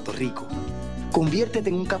 100% en Puerto Rico. Conviértete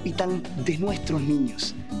en un capitán de nuestros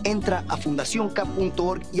niños. Entra a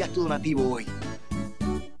fundacioncap.org y haz tu donativo hoy.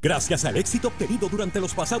 Gracias al éxito obtenido durante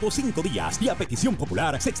los pasados 5 días y a petición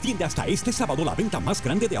popular, se extiende hasta este sábado la venta más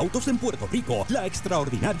grande de autos en Puerto Rico, la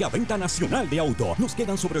extraordinaria venta nacional de auto. Nos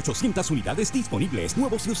quedan sobre 800 unidades disponibles,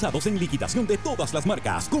 nuevos y usados en liquidación de todas las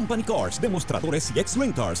marcas, Company Cars, demostradores y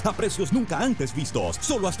ex-renters, a precios nunca antes vistos.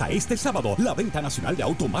 Solo hasta este sábado, la venta nacional de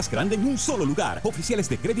auto más grande en un solo lugar. Oficiales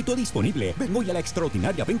de crédito disponible. Ven hoy a la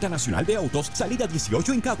extraordinaria venta nacional de autos, salida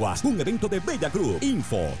 18 en Caguas, un evento de Bella Group.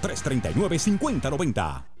 Info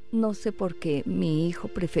 339-5090. No sé por qué mi hijo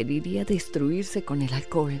preferiría destruirse con el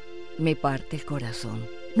alcohol. Me parte el corazón.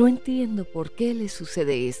 No entiendo por qué le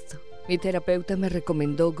sucede esto. Mi terapeuta me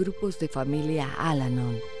recomendó grupos de familia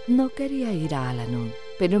Al-Anon. No quería ir a Al-Anon,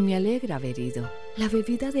 pero me alegra haber ido. ¿La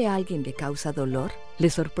bebida de alguien le causa dolor? Le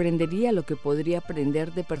sorprendería lo que podría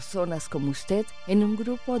aprender de personas como usted en un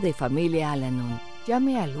grupo de familia Al-Anon.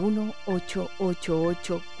 Llame al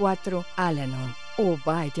 1-888-4-ALANON o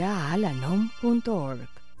vaya a alanon.org.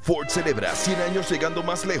 Ford celebra 100 años llegando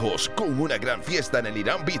más lejos con una gran fiesta en el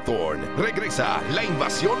Irán Bithorn. Regresa la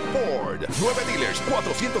invasión Ford. 9 dealers,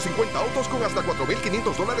 450 autos con hasta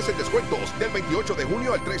 $4,500 en descuentos. Del 28 de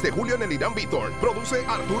junio al 3 de julio en el Irán Bithorn. Produce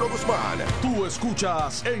Arturo Guzmán. Tú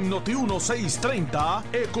escuchas en Noti1 630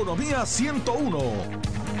 Economía 101.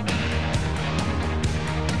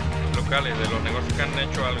 Locales de los negocios que han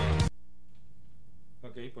hecho algo.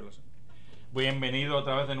 Ok, pues lo sé. Bienvenido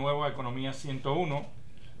otra vez de nuevo a Economía 101.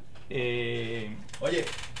 Oye,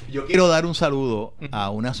 yo quiero dar un saludo a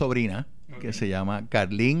una sobrina que se llama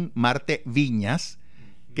Carlín Marte Viñas,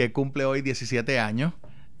 que cumple hoy 17 años.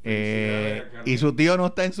 Y su tío no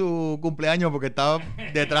está en su cumpleaños porque estaba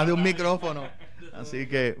detrás de un micrófono. Así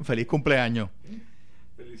que feliz cumpleaños.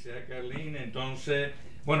 Felicidades, Carlín. Entonces,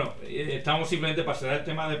 bueno, estamos simplemente para cerrar el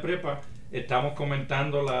tema de prepa. Estamos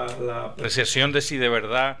comentando la apreciación de si de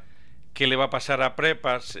verdad qué le va a pasar a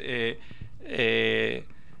prepas.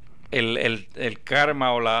 El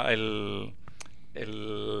karma o el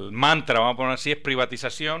mantra, vamos a poner así, es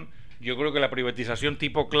privatización. Yo creo que la privatización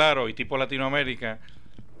tipo Claro y tipo Latinoamérica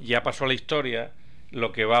ya pasó a la historia.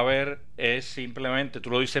 Lo que va a haber es simplemente,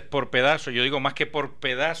 tú lo dices por pedazos, yo digo más que por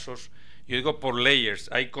pedazos, yo digo por layers.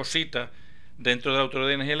 Hay cositas dentro de la Autoridad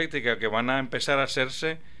de Energía Eléctrica que van a empezar a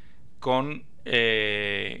hacerse con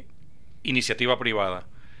iniciativa privada.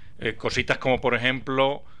 Cositas como, por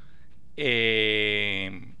ejemplo,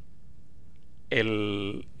 el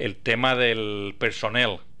tema del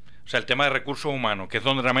personal, o sea, el tema de recursos humanos, que es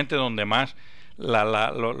donde realmente donde más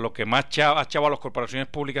lo que más ha echado a las corporaciones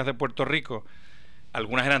públicas de Puerto Rico,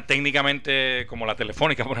 algunas eran técnicamente, como la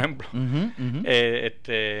Telefónica, por ejemplo,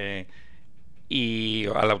 y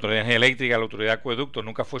a la Autoridad de Energía Eléctrica, a la Autoridad de Acueductos,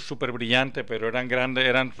 nunca fue súper brillante, pero eran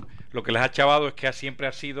grandes, lo que les ha chavado es que siempre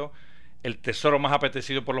ha sido el tesoro más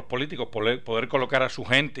apetecido por los políticos, poder colocar a su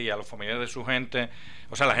gente y a los familiares de su gente,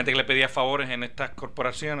 o sea, la gente que le pedía favores en estas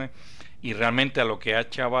corporaciones, y realmente a lo que ha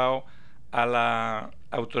chavado a la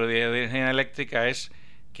Autoridad de Energía Eléctrica es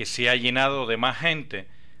que se ha llenado de más gente,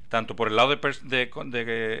 tanto por el lado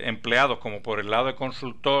de empleados como por el lado de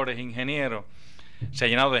consultores, ingenieros, se ha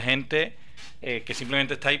llenado de gente que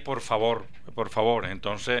simplemente está ahí por favor.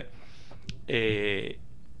 Entonces,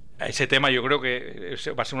 ese tema yo creo que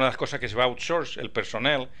va a ser una de las cosas que se va a outsource, el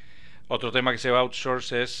personal. Otro tema que se va a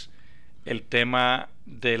outsource es el tema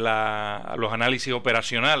de los análisis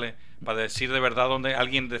operacionales, para decir de verdad, donde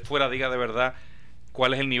alguien de fuera diga de verdad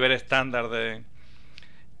cuál es el nivel estándar de...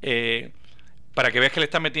 para que veas que le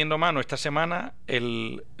está metiendo mano. Esta semana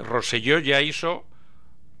el Rosselló ya hizo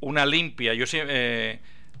una limpia. Está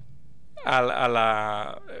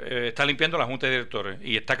limpiando la Junta de Directores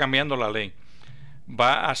y está cambiando la ley.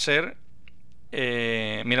 Va a hacer,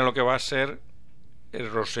 mira lo que va a hacer el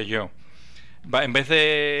Rosselló. En vez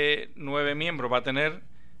de 9 miembros va a tener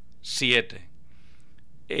 7.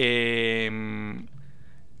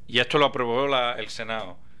 Y esto lo aprobó el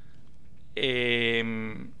Senado.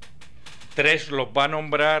 3 los va a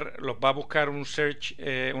nombrar, los va a buscar un search,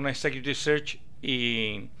 una executive search,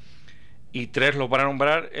 y 3 los va a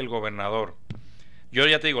nombrar el gobernador. Yo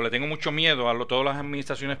ya te digo, le tengo mucho miedo a todas las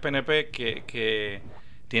administraciones PNP que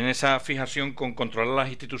tienen esa fijación con controlar las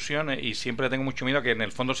instituciones, y siempre le tengo mucho miedo a que en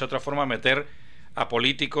el fondo sea otra forma de meter a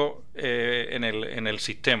políticos en el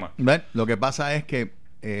sistema. ¿Ven? Lo que pasa es que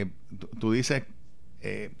tú dices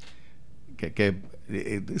que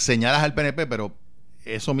señalas al PNP, pero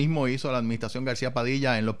eso mismo hizo la administración García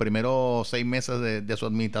Padilla en los primeros 6 meses de su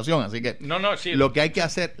administración. Así que sí, lo que hay que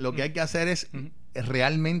hacer es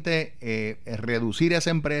realmente reducir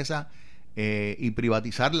esa empresa y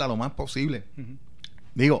privatizarla lo más posible.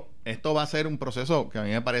 Digo, esto va a ser un proceso que a mí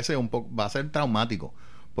me parece va a ser traumático,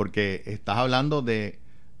 porque estás hablando de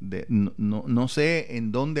no sé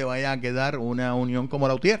en dónde vaya a quedar una unión como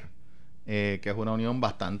la UTIER, que es una unión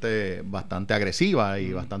bastante agresiva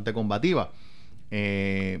y bastante combativa.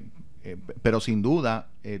 Pero sin duda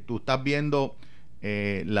tú estás viendo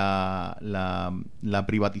la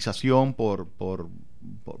privatización por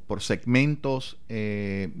segmentos.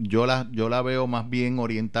 Yo la veo más bien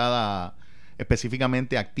orientada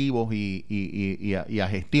específicamente a activos y a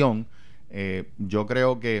gestión. Yo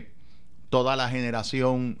creo que toda la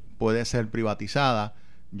generación puede ser privatizada.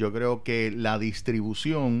 Yo creo que la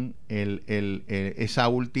distribución, esa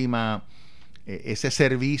última, ese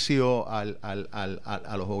servicio a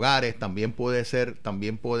los hogares también puede ser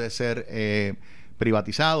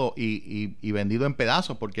privatizado y vendido en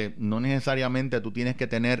pedazos, porque no necesariamente tú tienes que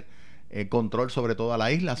tener control sobre toda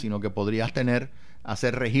la isla, sino que podrías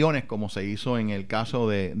hacer regiones, como se hizo en el caso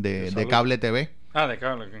de Cable TV. De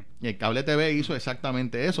Cable, okay. Y el Cable TV hizo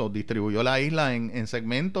exactamente eso, distribuyó la isla en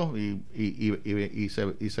segmentos y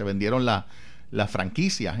se vendieron las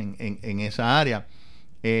franquicias en esa área.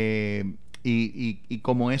 Y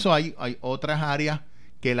como eso hay otras áreas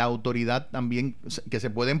que la autoridad también, que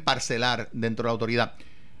se pueden parcelar dentro de la autoridad.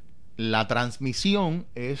 La transmisión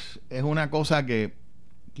es una cosa que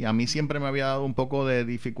a mí siempre me había dado un poco de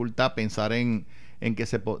dificultad pensar en que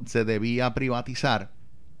se debía privatizar,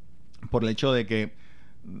 por el hecho de que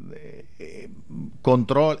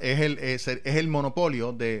control es el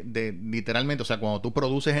monopolio de literalmente, o sea, cuando tú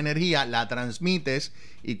produces energía, la transmites,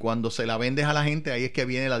 y cuando se la vendes a la gente, ahí es que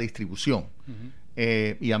viene la distribución.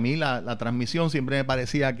 Y a mí la transmisión siempre me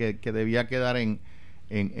parecía que debía quedar en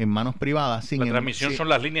manos privadas. La transmisión son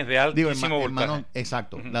las líneas de altísimo voltaje.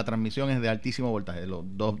 Exacto, la transmisión es de altísimo voltaje, los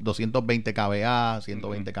 220 kVA,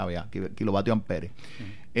 120 kVA, kilovatio amperes.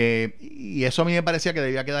 Y eso a mí me parecía que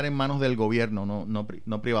debía quedar en manos del gobierno,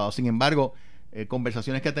 no privado. Sin embargo,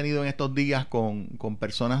 conversaciones que he tenido en estos días con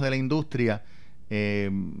personas de la industria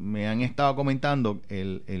me han estado comentando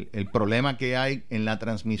el problema que hay en la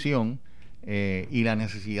transmisión, y la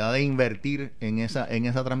necesidad de invertir en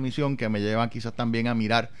esa transmisión, que me lleva quizás también a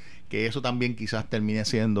mirar que eso también quizás termine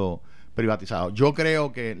siendo privatizado. Yo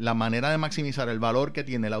creo que la manera de maximizar el valor que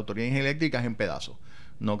tiene la Autoridad de Energía Eléctrica es en pedazos.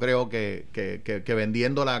 No creo que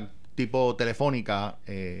vendiéndola tipo telefónica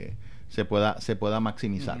se pueda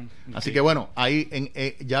maximizar. Así que bueno, ahí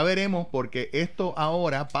ya veremos, porque esto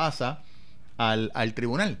ahora pasa al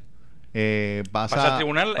tribunal. Pasa al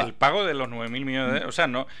tribunal el pago de los 9,000 millones de... O sea,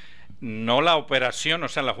 no... no la operación, o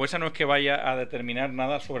sea, la jueza no es que vaya a determinar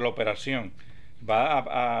nada sobre la operación,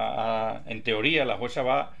 en teoría la jueza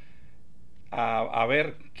va a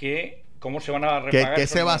ver cómo se van a repagar. ¿Qué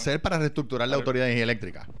se va a hacer para reestructurar la Autoridad de Energía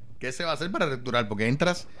Eléctrica? ¿Qué se va a hacer para reestructurar? Porque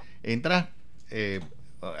entras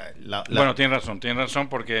bueno, tienes razón,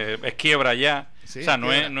 porque es quiebra ya, sí, o sea,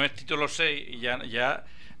 no es título 6 y ya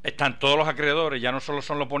están todos los acreedores, ya no solo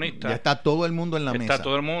son los bonistas. Ya está todo el mundo en la mesa. Está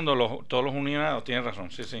todo el mundo, todos los unionados, tienes razón,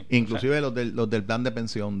 sí. Inclusive los del plan de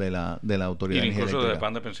pensión de la Autoridad de Energía Eléctrica. Incluso del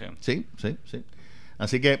plan de pensión. Sí.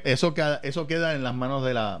 Así que eso queda en las manos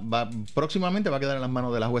próximamente va a quedar en las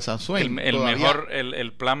manos de la jueza Swain.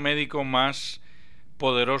 El plan médico más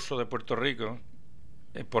poderoso de Puerto Rico,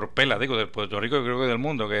 por pela, de Puerto Rico, yo creo que del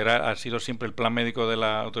mundo, que ha sido siempre el plan médico de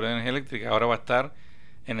la Autoridad de Energía Eléctrica, ahora va a estar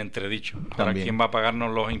en entredicho. Para quién va a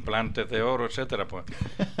pagarnos los implantes de oro, etcétera, pues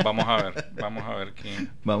vamos a ver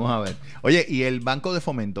quién. Vamos a ver. Oye, ¿y el Banco de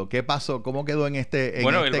Fomento? ¿Qué pasó? ¿Cómo quedó en este el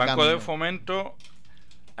Banco camino? de Fomento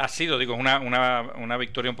ha sido, una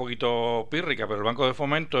victoria un poquito pírrica, pero el Banco de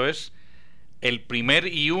Fomento es el primer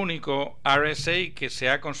y único RSA que se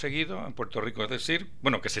ha conseguido en Puerto Rico, es decir,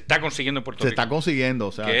 que se está consiguiendo en Puerto Rico. Se está consiguiendo,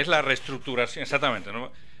 o sea, que es la reestructuración, exactamente,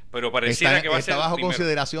 ¿no? Pero pareciera que va a ser está bajo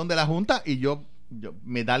consideración de la Junta y yo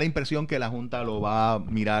me da la impresión que la Junta lo va a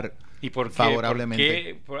mirar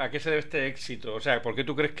favorablemente. ¿A qué se debe este éxito? O sea, ¿por qué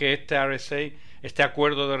tú crees que este RSA, este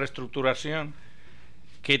acuerdo de reestructuración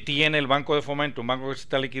que tiene el Banco de Fomento, un banco que se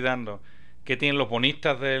está liquidando, que tienen los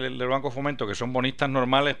bonistas del Banco de Fomento, que son bonistas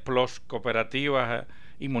normales plus cooperativas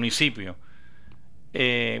y municipios?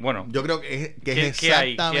 Yo creo que es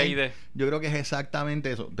exactamente. Yo creo que es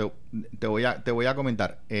exactamente eso. Te voy a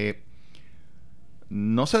comentar.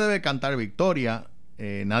 No se debe cantar victoria.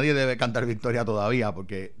 Nadie debe cantar victoria todavía,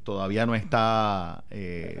 porque todavía no está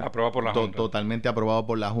aprobado por la Junta. Totalmente aprobado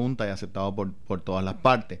por la Junta y aceptado por todas las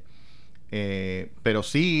partes. Pero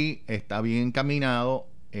sí está bien encaminado.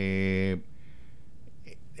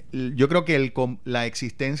 Yo creo que la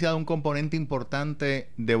existencia de un componente importante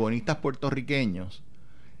de bonistas puertorriqueños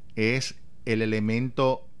es el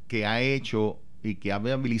elemento que ha hecho y que ha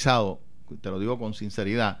viabilizado, te lo digo con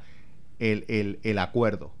sinceridad, el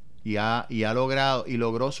acuerdo, y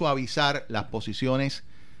logró suavizar las posiciones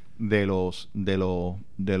de los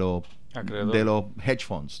hedge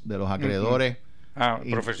funds, de los acreedores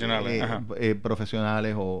profesionales,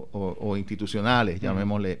 profesionales o institucionales,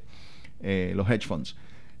 llamémosle los hedge funds.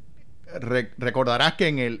 Recordarás que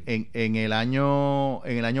en el año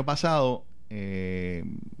pasado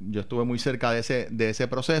yo estuve muy cerca de ese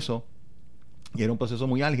proceso, y era un proceso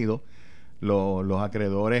muy álgido. Los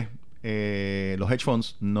acreedores, los hedge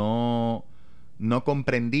funds no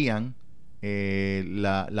comprendían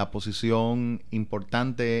la posición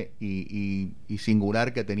importante y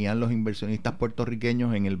singular que tenían los inversionistas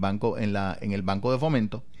puertorriqueños en el banco de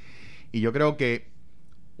Fomento. Y yo creo que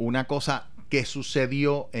una cosa que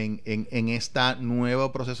sucedió en este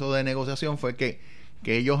nuevo proceso de negociación fue que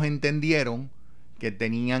ellos entendieron que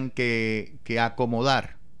tenían que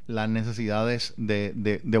acomodar las necesidades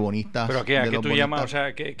de bonistas. ¿Pero a qué tú llamas? O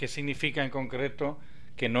sea, ¿qué significa en concreto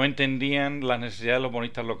que no entendían las necesidades de los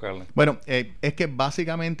bonistas locales? Bueno, es que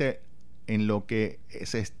básicamente en lo que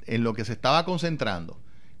se estaba concentrando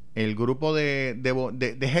el grupo de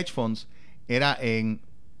hedge funds era en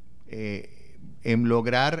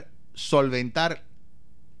lograr solventar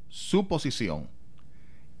su posición,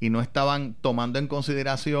 y no estaban tomando en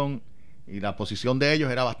consideración, y la posición de ellos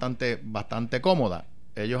era bastante cómoda.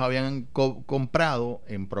 Ellos habían comprado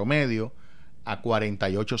en promedio a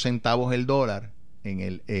 48 centavos el dólar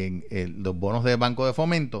en los bonos de Banco de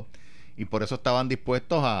Fomento, y por eso estaban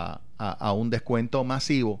dispuestos a un descuento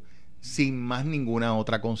masivo sin más ninguna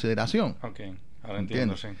otra consideración. Okay. Ahora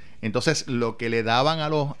entiendo, sí. Entonces, lo que le daban a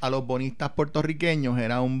los bonistas puertorriqueños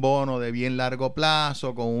era un bono de bien largo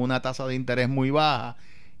plazo con una tasa de interés muy baja,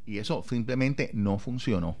 y eso simplemente no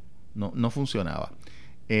funcionó, no funcionaba.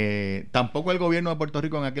 Tampoco el gobierno de Puerto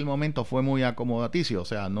Rico en aquel momento fue muy acomodaticio, o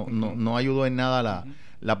sea, no ayudó en nada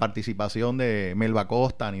la participación de Melba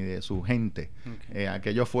Costa ni de su gente.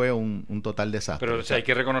 Aquello fue un total desastre. Pero hay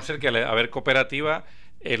que reconocer que al haber cooperativa,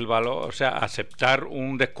 el valor, o sea, aceptar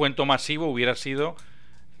un descuento masivo hubiera sido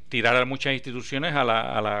tirar a muchas instituciones a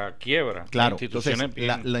la quiebra. Claro. Entonces,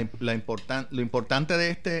 lo importante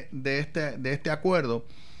de este acuerdo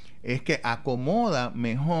es que acomoda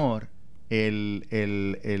mejor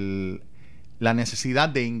la necesidad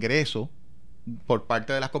de ingreso por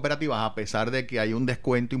parte de las cooperativas. A pesar de que hay un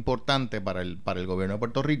descuento importante para el gobierno de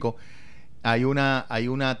Puerto Rico, hay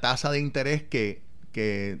una tasa de interés que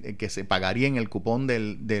se pagaría en el cupón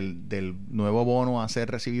del nuevo bono a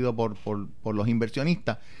ser recibido por los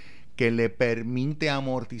inversionistas, que le permite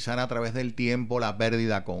amortizar a través del tiempo la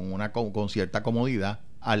pérdida con cierta comodidad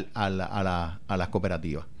a las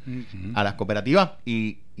cooperativas. Uh-huh. A las cooperativas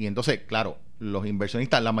y entonces, claro, los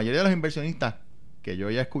inversionistas, la mayoría de los inversionistas que yo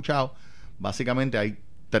ya he escuchado, básicamente hay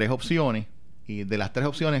 3 opciones, y de las 3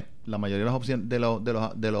 opciones, la mayoría de las opciones de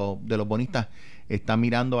los bonistas están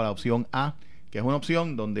mirando a la opción A, que es una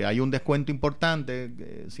opción donde hay un descuento importante,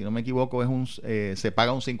 si no me equivoco se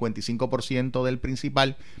paga un 55% del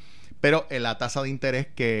principal, pero la tasa de interés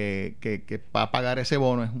que va a pagar ese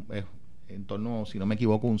bono es en torno, si no me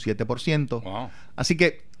equivoco, un 7%. Wow. Así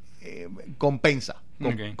que compensa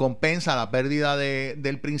la pérdida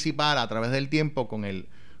del principal a través del tiempo con el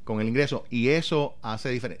ingreso, y eso hace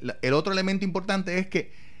diferencia. El otro elemento importante es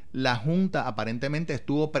que la Junta aparentemente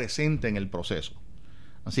estuvo presente en el proceso.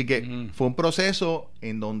 Así que fue un proceso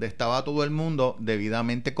en donde estaba todo el mundo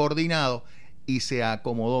debidamente coordinado y se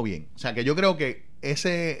acomodó bien. O sea que yo creo que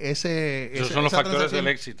esos son los factores del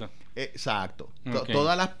éxito. Exacto. Okay.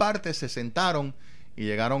 Todas las partes se sentaron y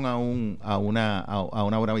llegaron a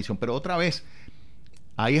una buena visión. Pero otra vez,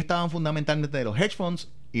 ahí estaban fundamentalmente los hedge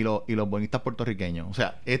funds y los bonistas puertorriqueños. O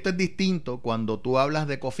sea, esto es distinto cuando tú hablas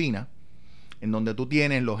de COFINA, en donde tú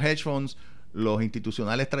tienes los hedge funds, los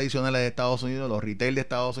institucionales tradicionales de Estados Unidos, los retail de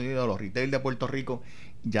Estados Unidos, los retail de Puerto Rico.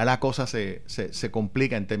 Ya la cosa se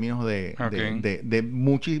complica en términos de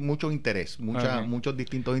mucho interés, muchos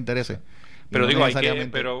distintos intereses. Pero digo,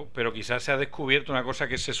 pero quizás se ha descubierto una cosa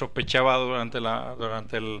que se sospechaba durante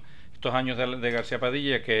estos años de García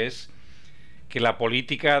Padilla, que es que la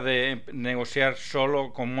política de negociar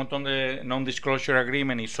solo con un montón de non-disclosure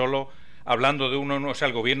agreement y solo hablando de uno, o sea,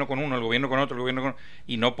 el gobierno con uno, el gobierno con otro,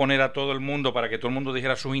 y no poner a todo el mundo para que todo el mundo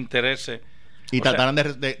dijera sus intereses. Y trataran de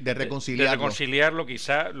reconciliarlo. De reconciliarlo,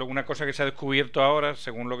 quizá una cosa que se ha descubierto ahora,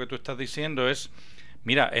 según lo que tú estás diciendo, es,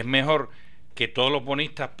 mira, es mejor que todos los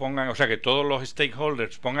bonistas pongan, o sea, que todos los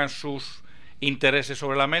stakeholders pongan sus intereses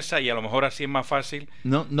sobre la mesa, y a lo mejor así es más fácil.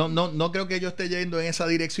 No creo que yo esté yendo en esa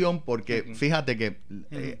dirección, porque fíjate que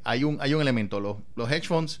hay un elemento. Los hedge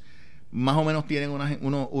funds más o menos tienen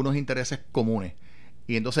unos intereses comunes,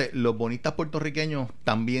 y entonces los bonistas puertorriqueños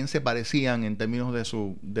también se parecían en términos de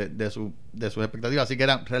sus expectativas, así que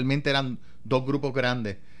realmente eran 2 grupos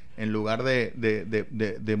grandes en lugar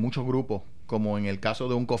de muchos grupos, como en el caso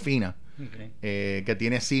de un COFINA, que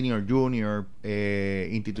tiene senior, junior,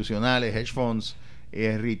 institucionales, hedge funds,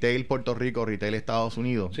 retail Puerto Rico, retail Estados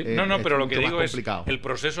Unidos. Sí, pero lo que digo es el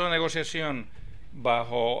proceso de negociación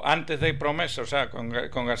antes de promesa, o sea, con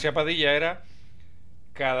García Padilla era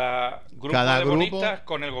cada grupo de bonistas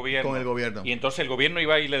con el gobierno. Y entonces el gobierno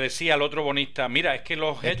iba y le decía al otro bonista, mira, es que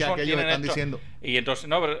los hedge funds tienen esto. Diciendo. Y entonces,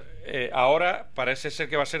 ahora parece ser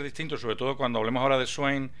que va a ser distinto, sobre todo cuando hablemos ahora de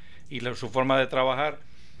Swain y su forma de trabajar,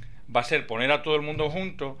 va a ser poner a todo el mundo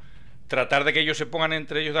junto, tratar de que ellos se pongan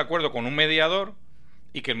entre ellos de acuerdo con un mediador,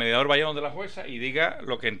 y que el mediador vaya donde la jueza y diga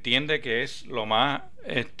lo que entiende que es lo más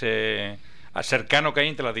cercano que hay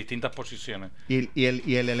entre las distintas posiciones. Y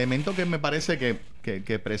el elemento que me parece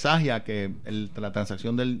que presagia que la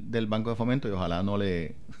transacción del Banco de Fomento, y ojalá no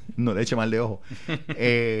le eche mal de ojo,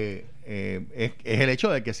 es el hecho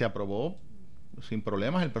de que se aprobó sin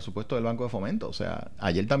problemas el presupuesto del Banco de Fomento. O sea,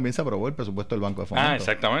 ayer también se aprobó el presupuesto del Banco de Fomento.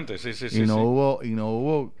 Exactamente, sí. Y no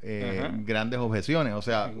hubo grandes objeciones. O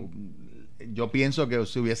sea, yo pienso que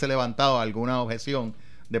si hubiese levantado alguna objeción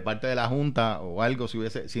de parte de la Junta o algo, si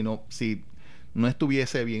no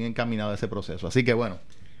estuviese bien encaminado ese proceso. Así que bueno,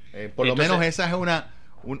 por lo menos esa es una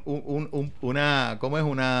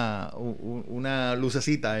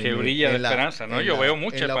lucecita que brilla de esperanza, ¿no? Yo veo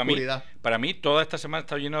muchas. Para mí toda esta semana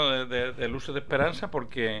está lleno de luces de esperanza,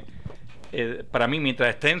 porque para mí, mientras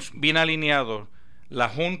estén bien alineados la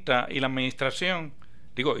Junta y la Administración,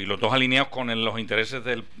 y los dos alineados con los intereses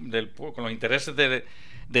con los intereses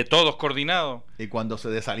de todos coordinados. Y cuando se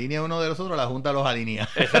desalinea uno de los otros, la Junta los alinea.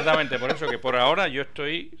 Exactamente, por eso que por ahora yo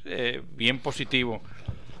estoy bien positivo.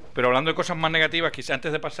 Pero hablando de cosas más negativas, quizás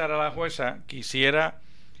antes de pasar a la jueza, quisiera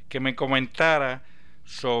que me comentara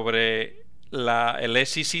sobre el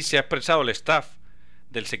SEC. Se ha expresado, el staff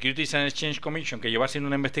del Securities and Exchange Commission, que lleva haciendo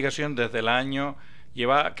una investigación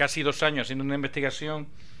lleva casi 2 años haciendo una investigación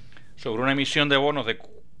sobre una emisión de bonos de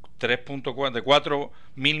 4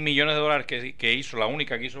 mil millones de dólares que hizo, la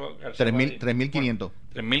única que hizo 3.500.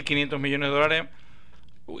 3.500 millones de dólares.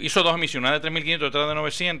 Hizo 2 emisiones, una de 3.500 y otra de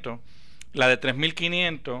 900. La de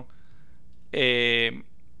 3.500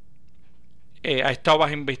 ha estado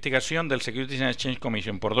bajo investigación del Securities and Exchange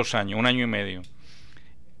Commission por 2 años, 1 año y medio,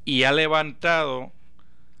 y ha levantado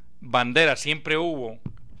bandera. Siempre hubo,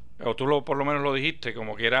 o tú por lo menos lo dijiste,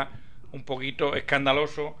 como que era un poquito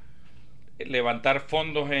escandaloso levantar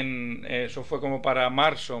fondos eso fue como para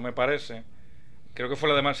marzo, me parece. Creo que fue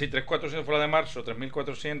la de marzo, sí, 3.400 fue la de marzo,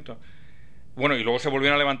 3.400. Bueno, y luego se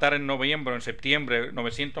volvieron a levantar en noviembre, en septiembre,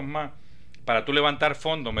 900 más. Para tú levantar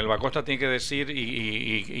fondos, Melba Costa tiene que decir,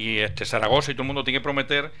 y Zaragoza y todo el mundo tiene que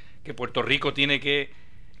prometer que Puerto Rico tiene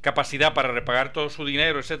capacidad para repagar todo su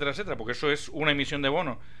dinero, etcétera, etcétera, porque eso es una emisión de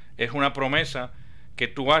bonos, es una promesa que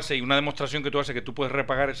tú haces y una demostración que tú haces que tú puedes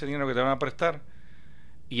repagar ese dinero que te van a prestar,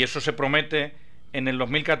 y eso se promete en el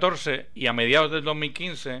 2014, y a mediados del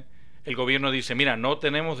 2015 el gobierno dice, mira, no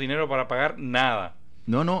tenemos dinero para pagar nada.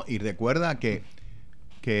 No, y recuerda que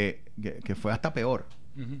fue hasta peor.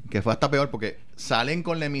 Que fue hasta peor porque salen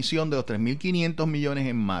con la emisión de los 3.500 millones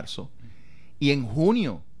en marzo y en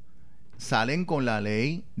junio salen con la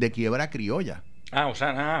ley de quiebra criolla.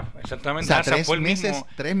 Exactamente. O sea,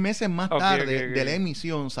 3 meses más tarde de la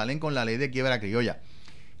emisión salen con la ley de quiebra criolla.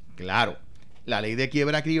 Claro, la ley de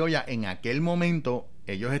quiebra criolla en aquel momento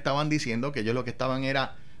ellos estaban diciendo que ellos lo que estaban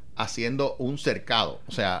era haciendo un cercado,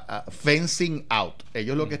 o sea, fencing out.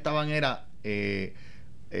 Ellos lo que estaban era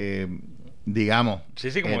digamos,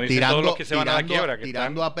 como dicen todos los que se van a la quiebra,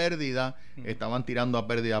 tirando a pérdida, estaban tirando a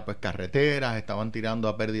pérdida pues carreteras, estaban tirando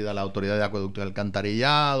a pérdida la Autoridad de Acueducto y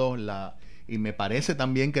Alcantarillado, y me parece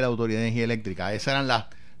también que la Autoridad de Energía Eléctrica. Esas eran las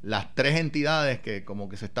 3 entidades que como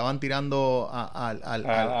que se estaban tirando a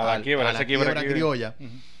la quiebra criolla.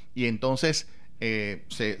 Y entonces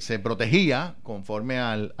se protegía conforme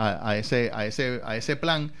a ese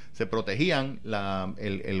plan, se protegían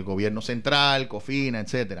el gobierno central, COFINA,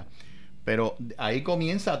 etcétera. Pero ahí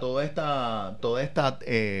comienza toda esta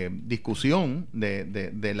discusión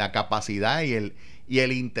de la capacidad y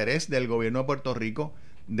el interés del gobierno de Puerto Rico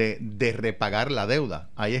de repagar la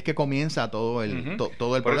deuda. Ahí es que comienza todo el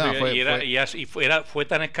problema. Fue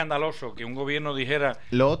tan escandaloso que un gobierno dijera...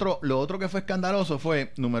 Lo otro que fue escandaloso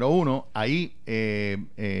fue, número uno, ahí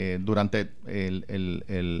durante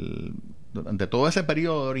todo ese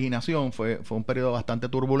periodo de originación fue un periodo bastante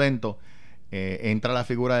turbulento. Entra la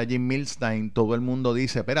figura de Jim Milstein. Todo el mundo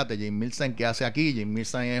dice, espérate, Jim Milstein, ¿qué hace aquí? Jim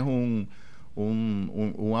Milstein es un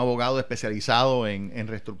abogado especializado en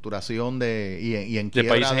reestructuración y en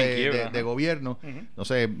quiebra de gobierno.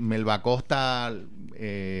 Entonces, Melba Costa,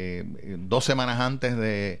 2 semanas antes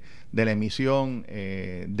de la emisión,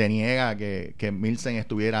 deniega que Milstein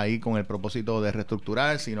estuviera ahí con el propósito de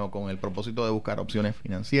reestructurar, sino con el propósito de buscar opciones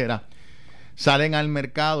financieras. Salen al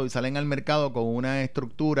mercado con una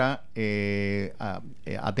estructura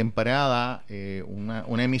atemperada,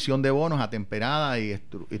 una emisión de bonos atemperada y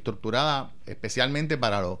estructurada especialmente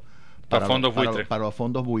para los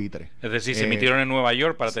fondos buitres. Es decir, se emitieron en Nueva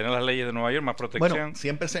York para tener las leyes de Nueva York, más protección. Bueno,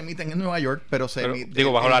 siempre se emiten en Nueva York, pero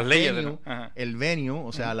bajo las leyes el venue,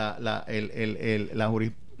 o sea, la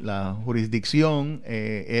jurisdicción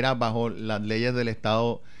era bajo las leyes del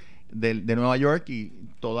estado de Nueva York, y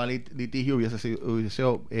toda litigio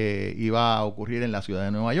iba a ocurrir en la ciudad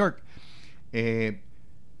de Nueva York.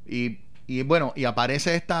 Y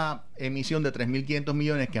aparece esta emisión de 3.500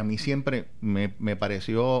 millones que a mí siempre me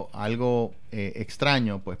pareció algo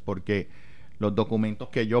extraño, pues porque los documentos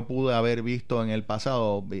que yo pude haber visto en el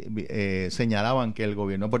pasado señalaban que el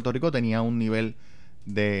gobierno de Puerto Rico tenía un nivel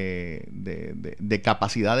de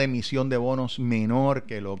capacidad de emisión de bonos menor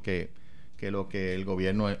que lo que el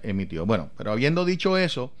gobierno emitió. Bueno, pero habiendo dicho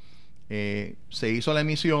eso, se hizo la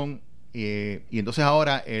emisión y entonces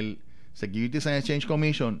ahora el Securities and Exchange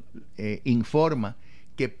Commission informa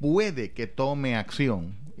que puede que tome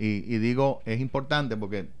acción, y digo, es importante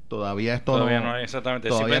porque todavía no es exactamente,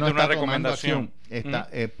 todavía no una está recomendación.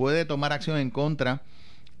 Puede tomar acción en contra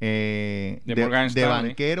de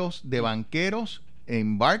banqueros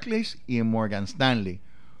en Barclays y en Morgan Stanley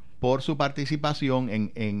por su participación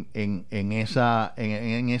en esa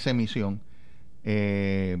emisión.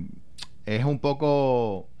 Es un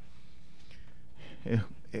poco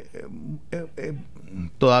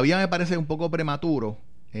todavía me parece un poco prematuro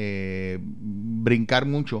brincar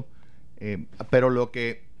mucho, pero lo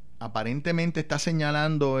que aparentemente está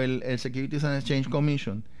señalando el Securities and Exchange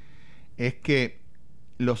Commission es que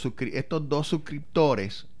estos 2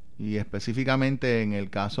 suscriptores, y específicamente en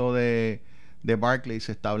el caso de Barclays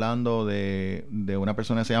se está hablando de una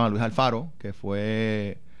persona que se llama Luis Alfaro, que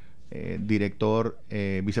fue director,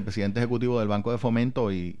 vicepresidente ejecutivo del Banco de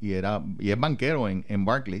Fomento y es banquero en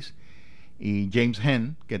Barclays, y James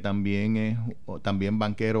Henn, que también es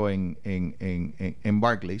banquero en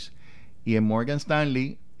Barclays, y en Morgan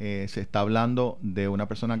Stanley se está hablando de una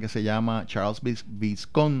persona que se llama Charles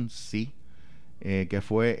Visconsi, que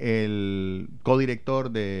fue el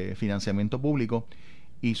codirector de financiamiento público,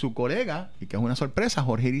 y su colega, y que es una sorpresa,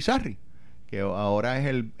 Jorge Irizarry, que ahora es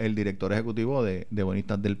el director ejecutivo de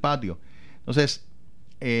Bonistas del Patio. Entonces,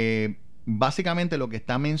 básicamente lo que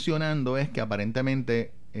está mencionando es que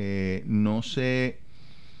aparentemente no se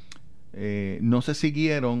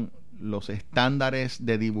siguieron los estándares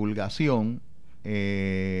de divulgación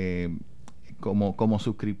como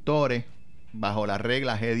suscriptores bajo la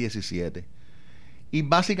regla G17. Y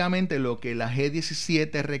básicamente lo que la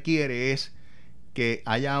G17 requiere es que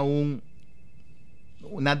haya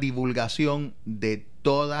una divulgación de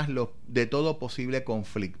todo posible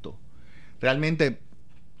conflicto. Realmente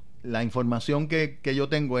la información que yo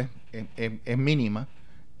tengo es mínima,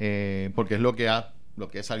 porque es lo que ha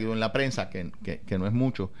salido en la prensa, que no es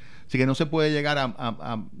mucho. Así que no se puede llegar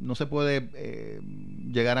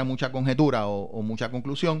llegar a mucha conjetura o mucha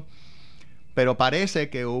conclusión, pero parece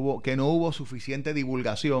que no hubo suficiente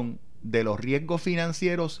divulgación de los riesgos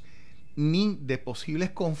financieros ni de posibles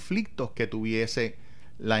conflictos que tuviese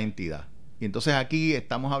la entidad. Y entonces aquí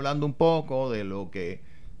estamos hablando un poco de lo que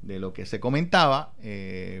se comentaba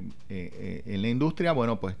en la industria.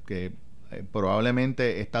 Bueno, pues que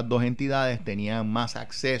probablemente estas dos entidades tenían más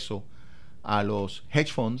acceso a los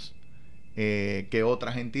hedge funds que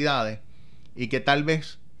otras entidades, y que tal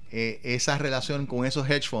vez esa relación con esos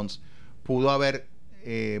hedge funds puede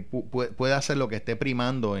ser lo que esté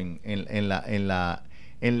primando en la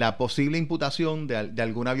posible imputación de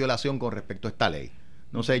alguna violación con respecto a esta ley.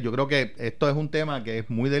 No sé, yo creo que esto es un tema que es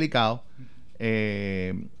muy delicado.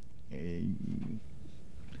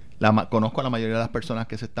 Conozco a la mayoría de las personas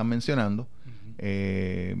que se están mencionando,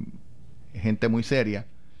 gente muy seria,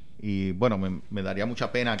 y bueno, me daría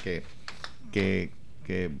mucha pena que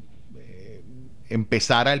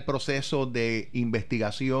empezara el proceso de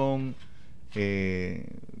investigación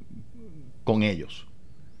con ellos.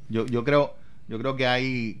 Yo creo que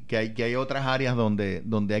hay otras áreas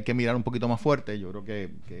donde hay que mirar un poquito más fuerte. Yo creo que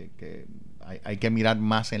hay que mirar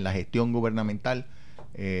más en la gestión gubernamental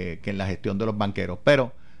que en la gestión de los banqueros.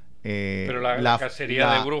 Pero la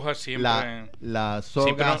cacería de brujas siempre... La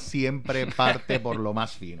soga siempre parte por lo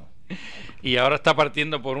más fino. Y ahora está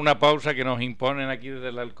partiendo por una pausa que nos imponen aquí desde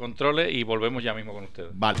el control, y volvemos ya mismo con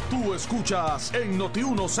ustedes. Vale. Tú escuchas en Noti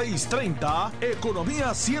 1630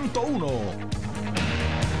 Economía 101.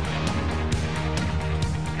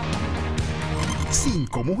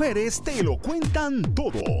 5 mujeres te lo cuentan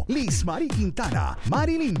todo. Lismari Quintana,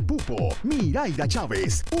 Marilyn Pupo, Miraida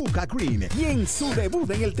Chávez, Uka Green, y en su debut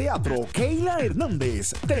en el teatro, Keila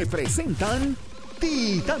Hernández, te presentan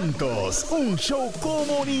Titantos, un show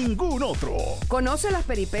como ningún otro. Conoce las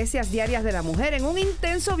peripecias diarias de la mujer en un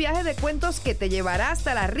intenso viaje de cuentos que te llevará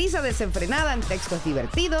hasta la risa desenfrenada en textos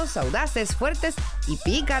divertidos, audaces, fuertes y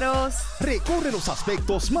pícaros. Recorre los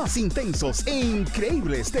aspectos más intensos e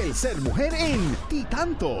increíbles del ser mujer en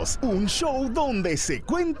Titantos, un show donde se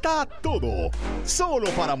cuenta todo.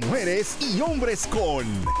 Solo para mujeres y hombres con...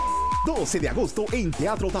 12 de agosto en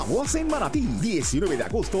Teatro Taboas en Manatí, 19 de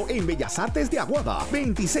agosto en Bellas Artes de Aguada,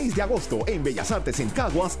 26 de agosto en Bellas Artes en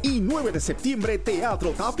Caguas y 9 de septiembre Teatro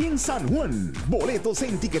Tapia en San Juan. Boletos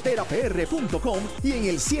en tiqueterapr.com y en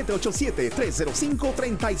el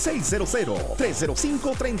 787-305-3600.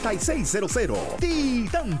 305-3600.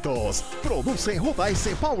 Titantos. Produce JS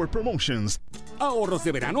Power Promotions. Ahorros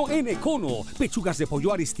de verano en Econo. Pechugas de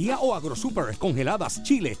pollo Aristía o AgroSuper congeladas,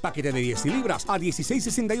 chile, paquete de 10 libras a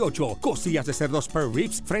 $16.68. Costillas de cerdo Spare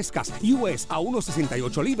Ribs frescas US a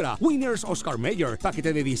 $1.68 libra. Winners Oscar Mayer,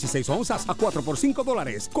 paquete de 16 onzas a $4 por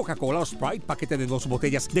 $5. Coca-Cola o Sprite, paquete de 2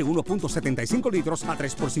 botellas de 1.75 litros a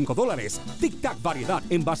 $3 por $5. Tic Tac variedad,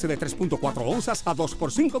 envase de 3.4 onzas a $2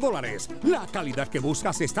 por $5. La calidad que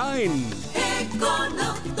buscas está en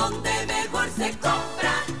Econo, donde mejor se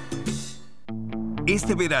compra.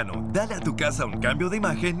 Este verano, dale a tu casa un cambio de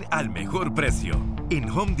imagen al mejor precio. En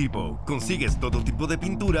Home Depot consigues todo tipo de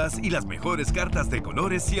pinturas y las mejores cartas de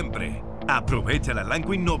colores siempre. Aprovecha la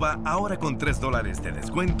Lanco Innova ahora con $3 de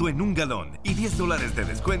descuento en 1 galón y $10 de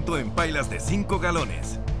descuento en pailas de 5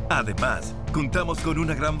 galones. Además, contamos con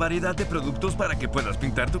una gran variedad de productos para que puedas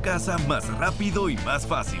pintar tu casa más rápido y más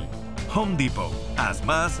fácil. Home Depot, haz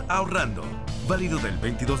más ahorrando. Válido del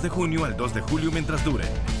 22 de junio al 2 de julio mientras dure.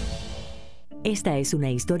 Esta es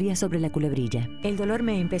una historia sobre la culebrilla. El dolor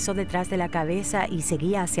me empezó detrás de la cabeza y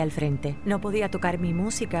seguía hacia el frente. No podía tocar mi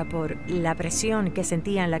música por la presión que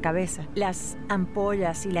sentía en la cabeza. Las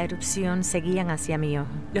ampollas y la erupción seguían hacia mi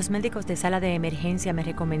ojo. Los médicos de sala de emergencia me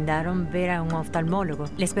recomendaron ver a un oftalmólogo.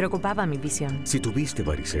 Les preocupaba mi visión. Si tuviste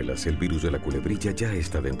varicelas, el virus de la culebrilla ya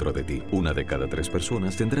está dentro de ti. 1 de cada 3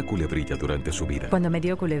 personas tendrá culebrilla durante su vida. Cuando me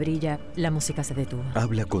dio culebrilla, la música se detuvo.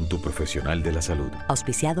 Habla con tu profesional de la salud.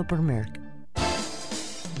 Auspiciado por Merck.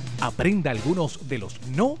 Aprenda algunos de los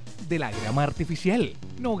no de la grama artificial.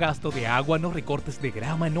 No gasto de agua, no recortes de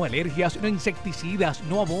grama, no alergias, no insecticidas,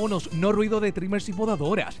 no abonos, no ruido de trimmers y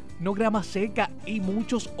podadoras, no grama seca y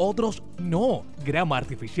muchos otros no. Grama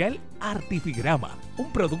artificial Artifigrama,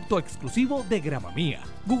 un producto exclusivo de Grama Mía.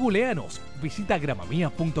 Googleanos, visita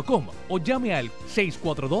gramamia.com o llame al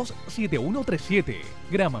 642-7137.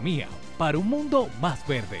 Grama Mía, para un mundo más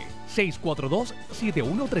verde.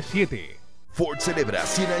 642-7137. Ford celebra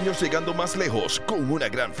 100 años llegando más lejos con una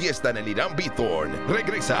gran fiesta en el Irán Bithorn.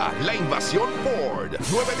 Regresa la invasión Ford.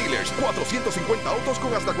 9 dealers, 450 autos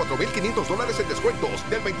con hasta $4,500 en descuentos.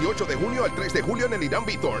 Del 28 de junio al 3 de julio en el Irán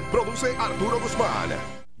Bithorn. Produce Arturo Guzmán.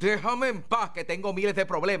 Déjame en paz que tengo miles de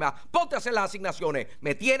problemas. Ponte a hacer las asignaciones.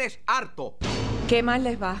 Me tienes harto. ¿Qué mal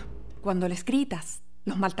les va cuando les gritas,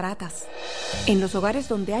 los maltratas? En los hogares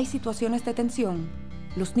donde hay situaciones de tensión,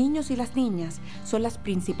 los niños y las niñas son las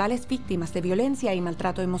principales víctimas de violencia y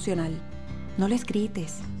maltrato emocional. No les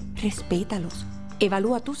grites, respétalos,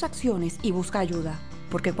 evalúa tus acciones y busca ayuda,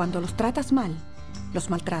 porque cuando los tratas mal, los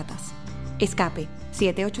maltratas. Escape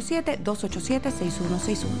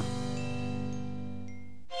 787-287-6161.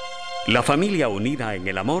 La familia unida en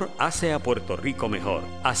el amor hace a Puerto Rico mejor.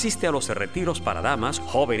 Asiste a los retiros para damas,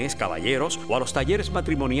 jóvenes, caballeros o a los talleres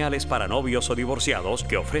matrimoniales para novios o divorciados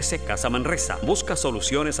que ofrece Casa Manresa. Busca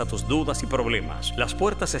soluciones a tus dudas y problemas. Las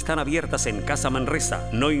puertas están abiertas en Casa Manresa,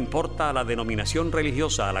 no importa la denominación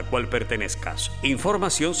religiosa a la cual pertenezcas.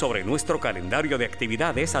 Información sobre nuestro calendario de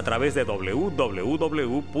actividades a través de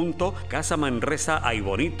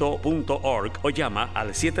www.casamanresaaybonito.org o llama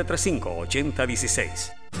al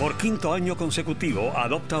 735-8016. Por quinto año consecutivo,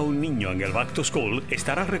 Adopta un Niño en el Back to School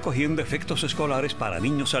estará recogiendo efectos escolares para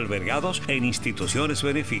niños albergados en instituciones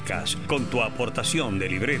benéficas. Con tu aportación de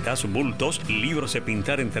libretas, bultos, libros de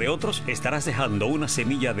pintar, entre otros, estarás dejando una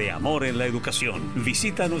semilla de amor en la educación.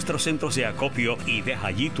 Visita nuestros centros de acopio y deja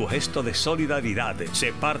allí tu gesto de solidaridad.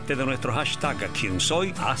 Sé parte de nuestro hashtag Quien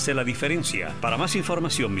Soy Hace la Diferencia. Para más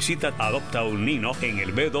información, visita Adopta un Niño en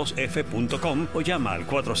el b2f.com o llama al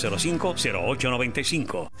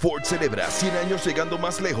 405-0895. Ford celebra 100 años llegando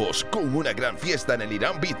más lejos con una gran fiesta en el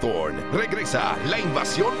Irán Bithorn. Regresa la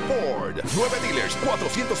invasión Ford. 9 dealers,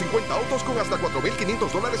 450 autos con hasta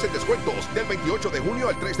 $4,500 en descuentos. Del 28 de junio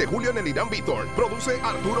al 3 de julio en el Irán Bithorn. Produce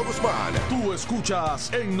Arturo Guzmán. Tú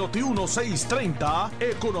escuchas en Noti 1630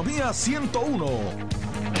 Economía 101.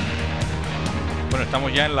 Bueno,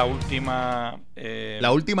 estamos ya en la última...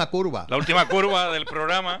 la última curva. La última curva del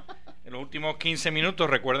programa. En los últimos 15 minutos.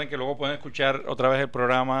 Recuerden que luego pueden escuchar otra vez el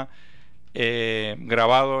programa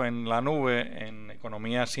grabado en la nube en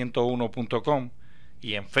economía101.com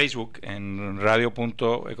y en Facebook en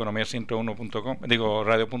radio.economía101.com, digo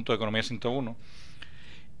radio.economía101.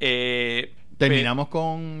 ¿Terminamos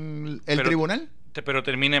con el tribunal? Pero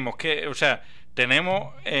terminemos. O sea,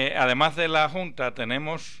 tenemos, además de la Junta,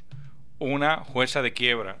 tenemos una jueza de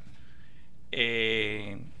quiebra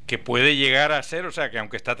que puede llegar a ser, o sea, que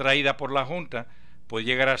aunque está traída por la Junta, puede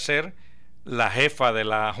llegar a ser la jefa de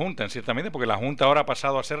la Junta, en cierta medida, porque la Junta ahora ha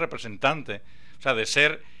pasado a ser representante, o sea, de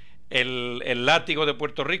ser el látigo de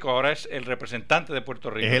Puerto Rico, ahora es el representante de Puerto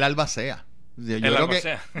Rico. Es el albacea. Yo creo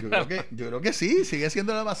que sí, sigue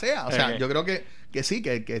siendo el albacea. O sea, yo creo que sí,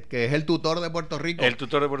 que es el tutor de Puerto Rico. El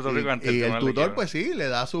tutor de Puerto Rico ante y el tutor, pues sí, le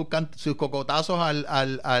da sus cocotazos al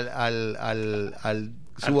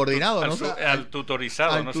subordinado, al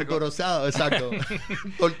tutorizado, al tutorizado, exacto.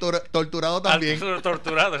 Torturado también.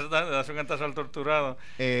 Torturado, le da su cantazo al torturado.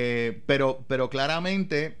 Pero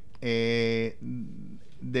claramente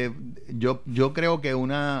yo creo que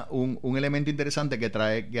un elemento interesante que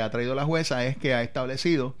ha traído la jueza es que ha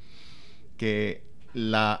establecido que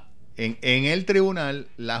en el tribunal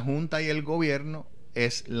la Junta y el gobierno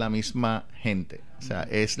es la misma gente. O sea,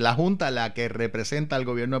 es la Junta la que representa al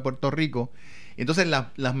gobierno de Puerto Rico. Entonces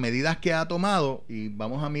las medidas que ha tomado, y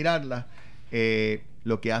vamos a mirarlas,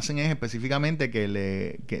 lo que hacen es específicamente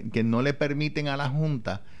que no le permiten a la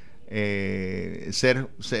Junta ser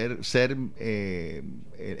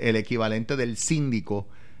el equivalente del síndico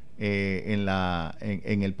en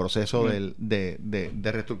el proceso de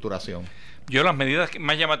reestructuración. Yo las medidas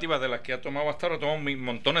más llamativas de las que ha tomado hasta ahora, tomó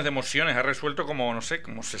montones de mociones, ha resuelto como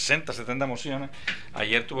 60, 70 mociones.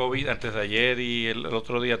 Ayer tuvo vista, antes de ayer y el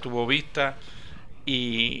otro día tuvo vista.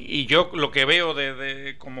 Y yo lo que veo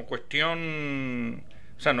de como cuestión,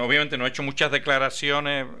 o sea, obviamente no he hecho muchas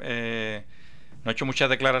declaraciones,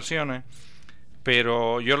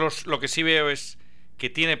 pero yo lo que sí veo es que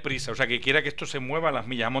tiene prisa, o sea, que quiera que esto se mueva a las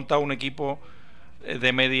millas. Ha montado un equipo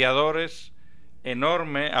de mediadores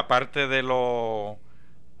enorme, aparte de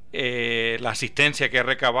la asistencia que ha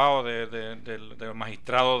recabado del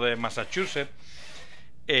magistrado de Massachusetts.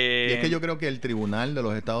 Y es que yo creo que el tribunal de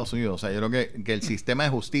los Estados Unidos, o sea, yo creo que el sistema de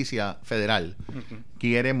justicia federal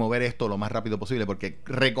quiere mover esto lo más rápido posible porque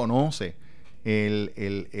reconoce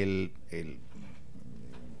el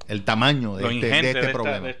tamaño de este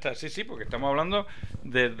problema. Sí, porque estamos hablando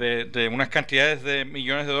de unas cantidades de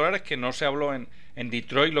millones de dólares que no se habló en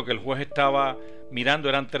Detroit. Lo que el juez estaba mirando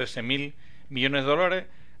eran 13,000 millones de dólares.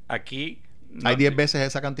 Aquí hay 10 veces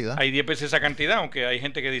esa cantidad. Hay 10 veces esa cantidad, aunque hay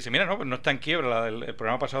gente que dice, mira, no está en quiebra. El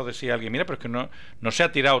programa pasado decía alguien, mira, pero es que no se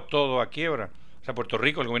ha tirado todo a quiebra. O sea, Puerto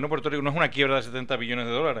Rico, el gobierno de Puerto Rico no es una quiebra de 70 billones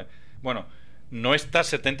de dólares. Bueno, no está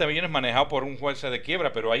 70 billones manejado por un juez de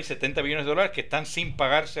quiebra, pero hay 70 billones de dólares que están sin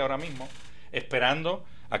pagarse ahora mismo, esperando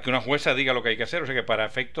a que una jueza diga lo que hay que hacer. O sea que para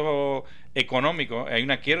efectos económicos hay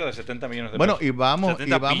una quiebra de 70 millones de pesos. Bueno, vamos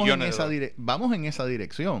en esa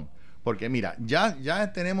dirección. Porque mira,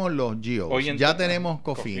 ya tenemos los GEOs, ya tenemos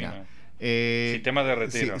COFINA. Sistemas de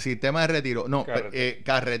retiro. Sistema de retiro. No,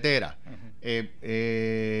 carretera.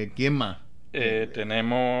 ¿Quién más?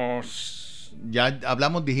 Tenemos... Ya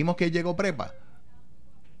hablamos, dijimos que llegó PREPA.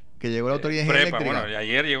 Que llegó la autoridad eléctrica. Bueno,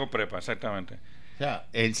 ayer llegó PREPA, exactamente. O sea,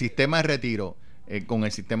 el sistema de retiro. Con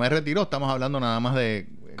el sistema de retiro estamos hablando nada más de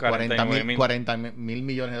 40 mil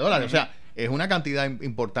millones de dólares. O sea, es una cantidad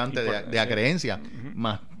importante de acreencias,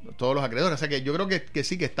 más todos los acreedores. O sea que yo creo que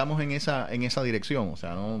sí que estamos en esa dirección. O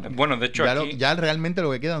sea, no, bueno, de hecho ya realmente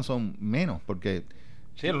lo que quedan son menos, porque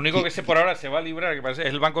sí, el único que por ahora se va a librar, que parece, es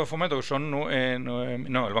el Banco de Fomento, que son el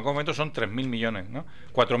Banco de Fomento son 3,000 millones, ¿no?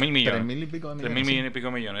 4,000 millones. 3,000 y pico de millones. 3,000 millones y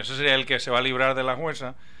pico millones. Ese sería el que se va a librar de la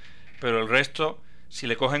jueza, pero el resto, si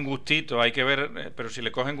le cogen gustito, hay que ver, pero si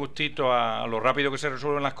le cogen gustito a lo rápido que se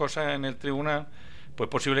resuelven las cosas en el tribunal, pues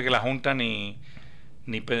es posible que la Junta ni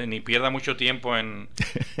pierda mucho tiempo en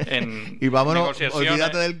y vámonos, negociaciones.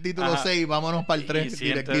 Olvídate del título 6 y vámonos para el 3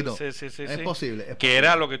 directito. Sí, es posible. Que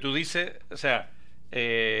era lo que tú dices, o sea,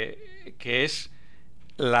 que es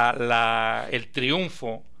el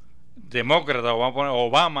triunfo demócrata, o vamos a poner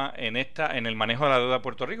Obama en el manejo de la deuda de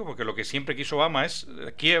Puerto Rico, porque lo que siempre quiso Obama es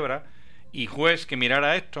quiebra y juez que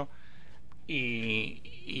mirara esto, y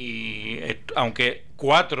aunque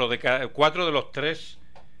cuatro de los 3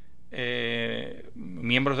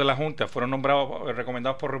 miembros de la Junta fueron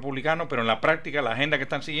recomendados por republicanos, pero en la práctica la agenda que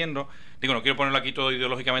están siguiendo, digo, no quiero ponerlo aquí todo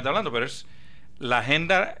ideológicamente hablando, pero es la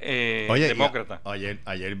agenda demócrata.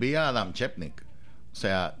 Ayer vi a Adam Chepnik, o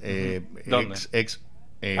sea, en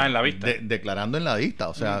la vista, declarando en la vista,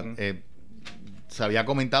 o sea, se había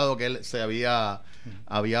comentado que él se había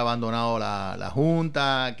abandonado la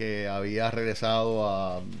Junta, que había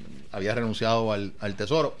había renunciado al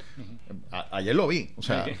Tesoro. Ayer lo vi, o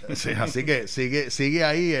sea, así que sigue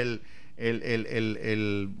ahí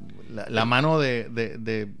la mano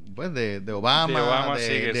de Obama,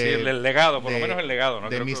 el legado, por lo menos el legado, ¿no?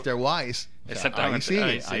 De Mr. Wise.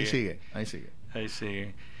 Exactamente. Ahí sigue.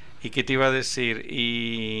 ¿Y qué te iba a decir?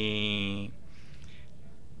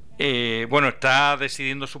 Bueno, está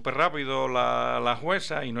decidiendo súper rápido la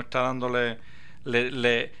jueza y no está dándole...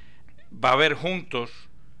 va a haber juntos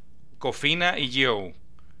COFINA y GEO.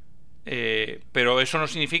 Pero eso no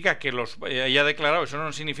significa que ella ha declarado, eso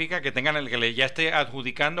no significa que tengan que le ya esté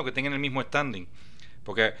adjudicando que tengan el mismo standing,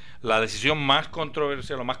 porque la decisión más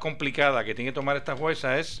controversial o más complicada que tiene que tomar esta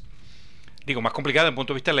jueza es, más complicada desde el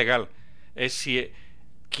punto de vista legal, es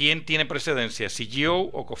quién tiene precedencia, si GEO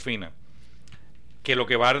o COFINA, que lo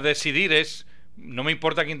que va a decidir es, no me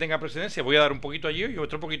importa quién tenga precedencia, voy a dar un poquito a GEO y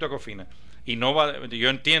otro poquito a COFINA, y yo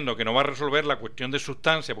entiendo que no va a resolver la cuestión de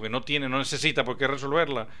sustancia, porque no necesita por qué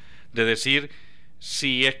resolverla, de decir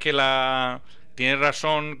si es que tiene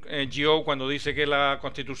razón GEO cuando dice que la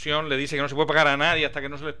Constitución le dice que no se puede pagar a nadie hasta que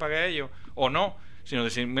no se les pague a ellos, o no, sino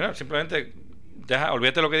decir, mira, simplemente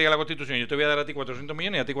olvídate lo que diga la Constitución, yo te voy a dar a ti 400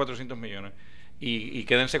 millones y a ti 400 millones, y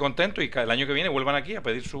quédense contentos, y el año que viene vuelvan aquí a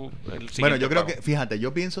pedir el siguiente Bueno, yo creo pago. que, fíjate,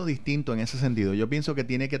 yo pienso distinto en ese sentido. Yo pienso que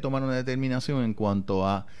tiene que tomar una determinación en cuanto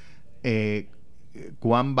a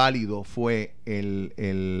cuán válido fue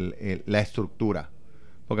la estructura,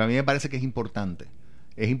 porque a mí me parece que es importante.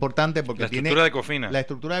 Es importante porque la estructura de COFINA. La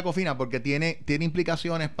estructura de COFINA, porque tiene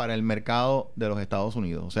implicaciones para el mercado de los Estados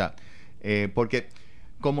Unidos. O sea, porque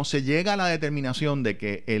como se llega a la determinación de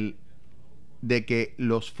que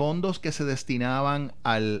los fondos que se destinaban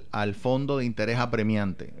al fondo de interés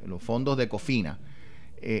apremiante, los fondos de COFINA,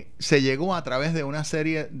 se llegó a través de una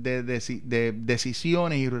serie de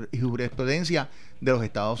decisiones y jurisprudencia de los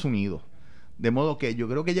Estados Unidos. De modo que yo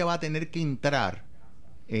creo que ella va a tener que entrar.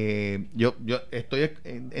 Yo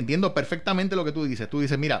entiendo perfectamente lo que tú dices. Tú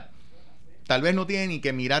dices, mira, tal vez no tiene ni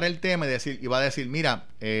que mirar el tema y va a decir, mira,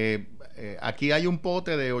 aquí hay un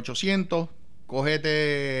pote de 800,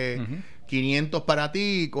 cógete 500 para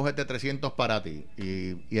ti y cógete 300 para ti.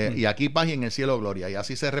 Y aquí paz y en el cielo gloria. Y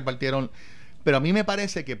así se repartieron. Pero a mí me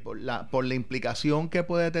parece que por la implicación que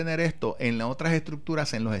puede tener esto en las otras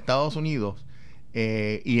estructuras en los Estados Unidos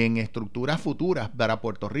y en estructuras futuras para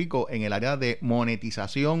Puerto Rico en el área de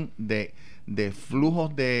monetización de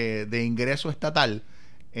flujos de ingreso estatal,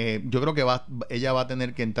 yo creo que ella va a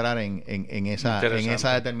tener que entrar en esa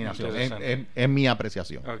determinación. Es mi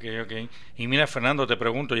apreciación. Ok. Y mira, Fernando, te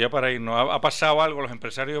pregunto, ya para irnos, ¿ha pasado algo? ¿Los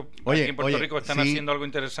empresarios aquí en Puerto Rico están haciendo algo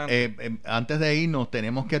interesante? Antes de irnos,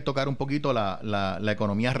 tenemos que tocar un poquito la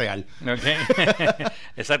economía real. Okay.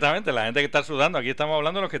 Exactamente, la gente que está sudando. Aquí estamos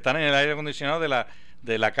hablando de los que están en el aire acondicionado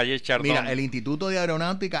de la calle Chardón. Mira, el Instituto de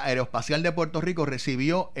Aeronáutica Aeroespacial de Puerto Rico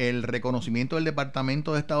recibió el reconocimiento del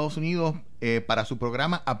Departamento de Estados Unidos para su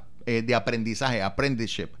programa de aprendizaje,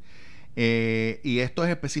 Apprenticeship. Y esto es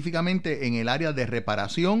específicamente en el área de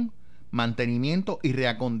reparación, mantenimiento y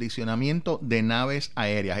reacondicionamiento de naves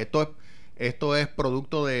aéreas. Esto es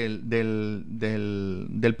producto del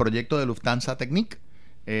proyecto de Lufthansa Technik,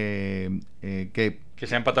 que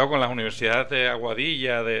se ha empatado con las universidades de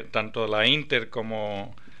Aguadilla, de tanto la Inter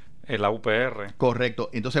como la UPR. Correcto.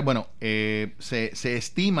 Entonces, bueno, se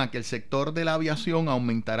estima que el sector de la aviación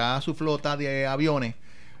aumentará su flota de aviones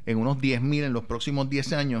en unos 10,000 en los próximos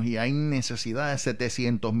 10 años y hay necesidad de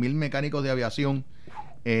 700,000 mecánicos de aviación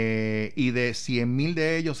y de 100,000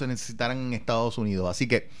 de ellos se necesitarán en Estados Unidos. Así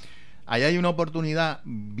que ahí hay una oportunidad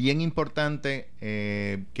bien importante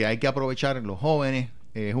que hay que aprovechar los jóvenes.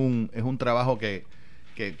 Es un trabajo que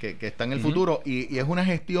está en el futuro y es una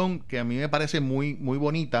gestión que a mí me parece muy muy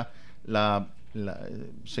bonita.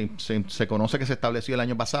 Se conoce que se estableció el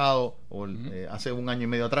año pasado o hace un año y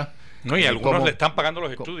medio atrás. No, y algunos le están pagando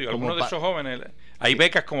los estudios. Algunos de esos jóvenes, hay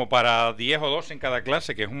becas como para 10 o 12 en cada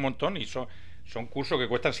clase, que es un montón, y son cursos que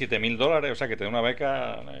cuestan $7,000, o sea que te da una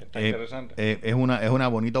beca interesante. Es una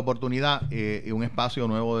bonita oportunidad y un espacio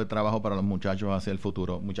nuevo de trabajo para los muchachos hacia el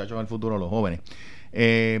futuro. Muchachos del futuro, los jóvenes.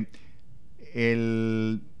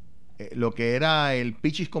 Lo que era el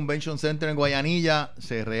Peaches Convention Center en Guayanilla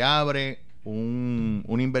se reabre,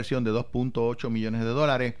 una inversión de $2.8 millones.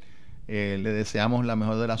 Le deseamos la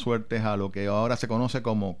mejor de las suertes a lo que ahora se conoce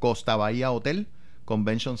como Costa Bahía Hotel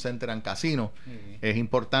Convention Center and Casino. Es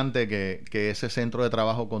importante que ese centro de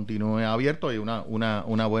trabajo continúe abierto y una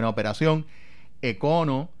buena operación.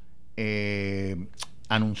 Econo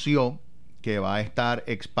anunció que va a estar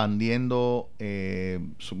expandiendo,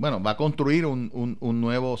 va a construir un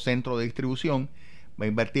nuevo centro de distribución, va a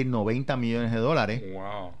invertir $90 millones.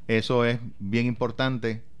 Wow. Eso es bien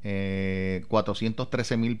importante.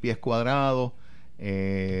 413,000 pies cuadrados,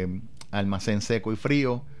 almacén seco y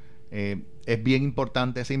frío. Es bien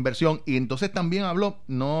importante esa inversión. Y entonces también habló,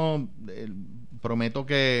 prometo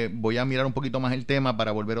que voy a mirar un poquito más el tema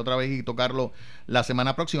para volver otra vez y tocarlo la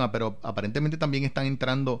semana próxima, pero aparentemente también están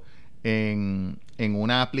entrando en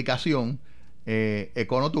una aplicación,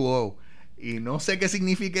 Econo2Go, y no sé qué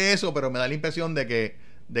signifique eso, pero me da la impresión de que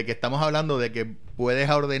estamos hablando de que puedes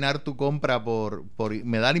ordenar tu compra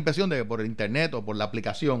me da la impresión de que por internet o por la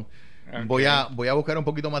aplicación. Okay. Voy a buscar un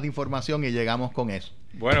poquito más de información y llegamos con eso.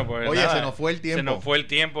 Bueno, pues oye, nada, se nos fue el tiempo. Se nos fue el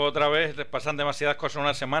tiempo otra vez. Pasan demasiadas cosas en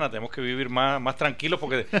una semana. Tenemos que vivir más tranquilos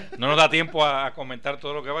porque no nos da tiempo a comentar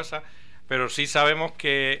todo lo que pasa. Pero sí sabemos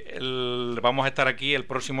que vamos a estar aquí el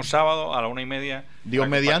próximo sábado a la 1:30. Dios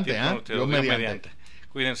mediante, Dios mediante.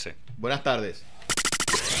 Cuídense. Buenas tardes.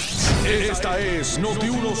 Esta es Noti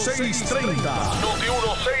 1630. Noti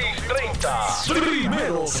 1630.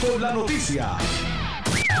 Primeros con la noticia.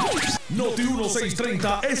 Noti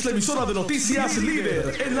 1630 es la emisora de noticias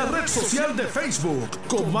líder en la red social de Facebook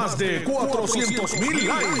con más de 400,000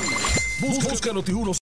 likes. Busca Noti 1630.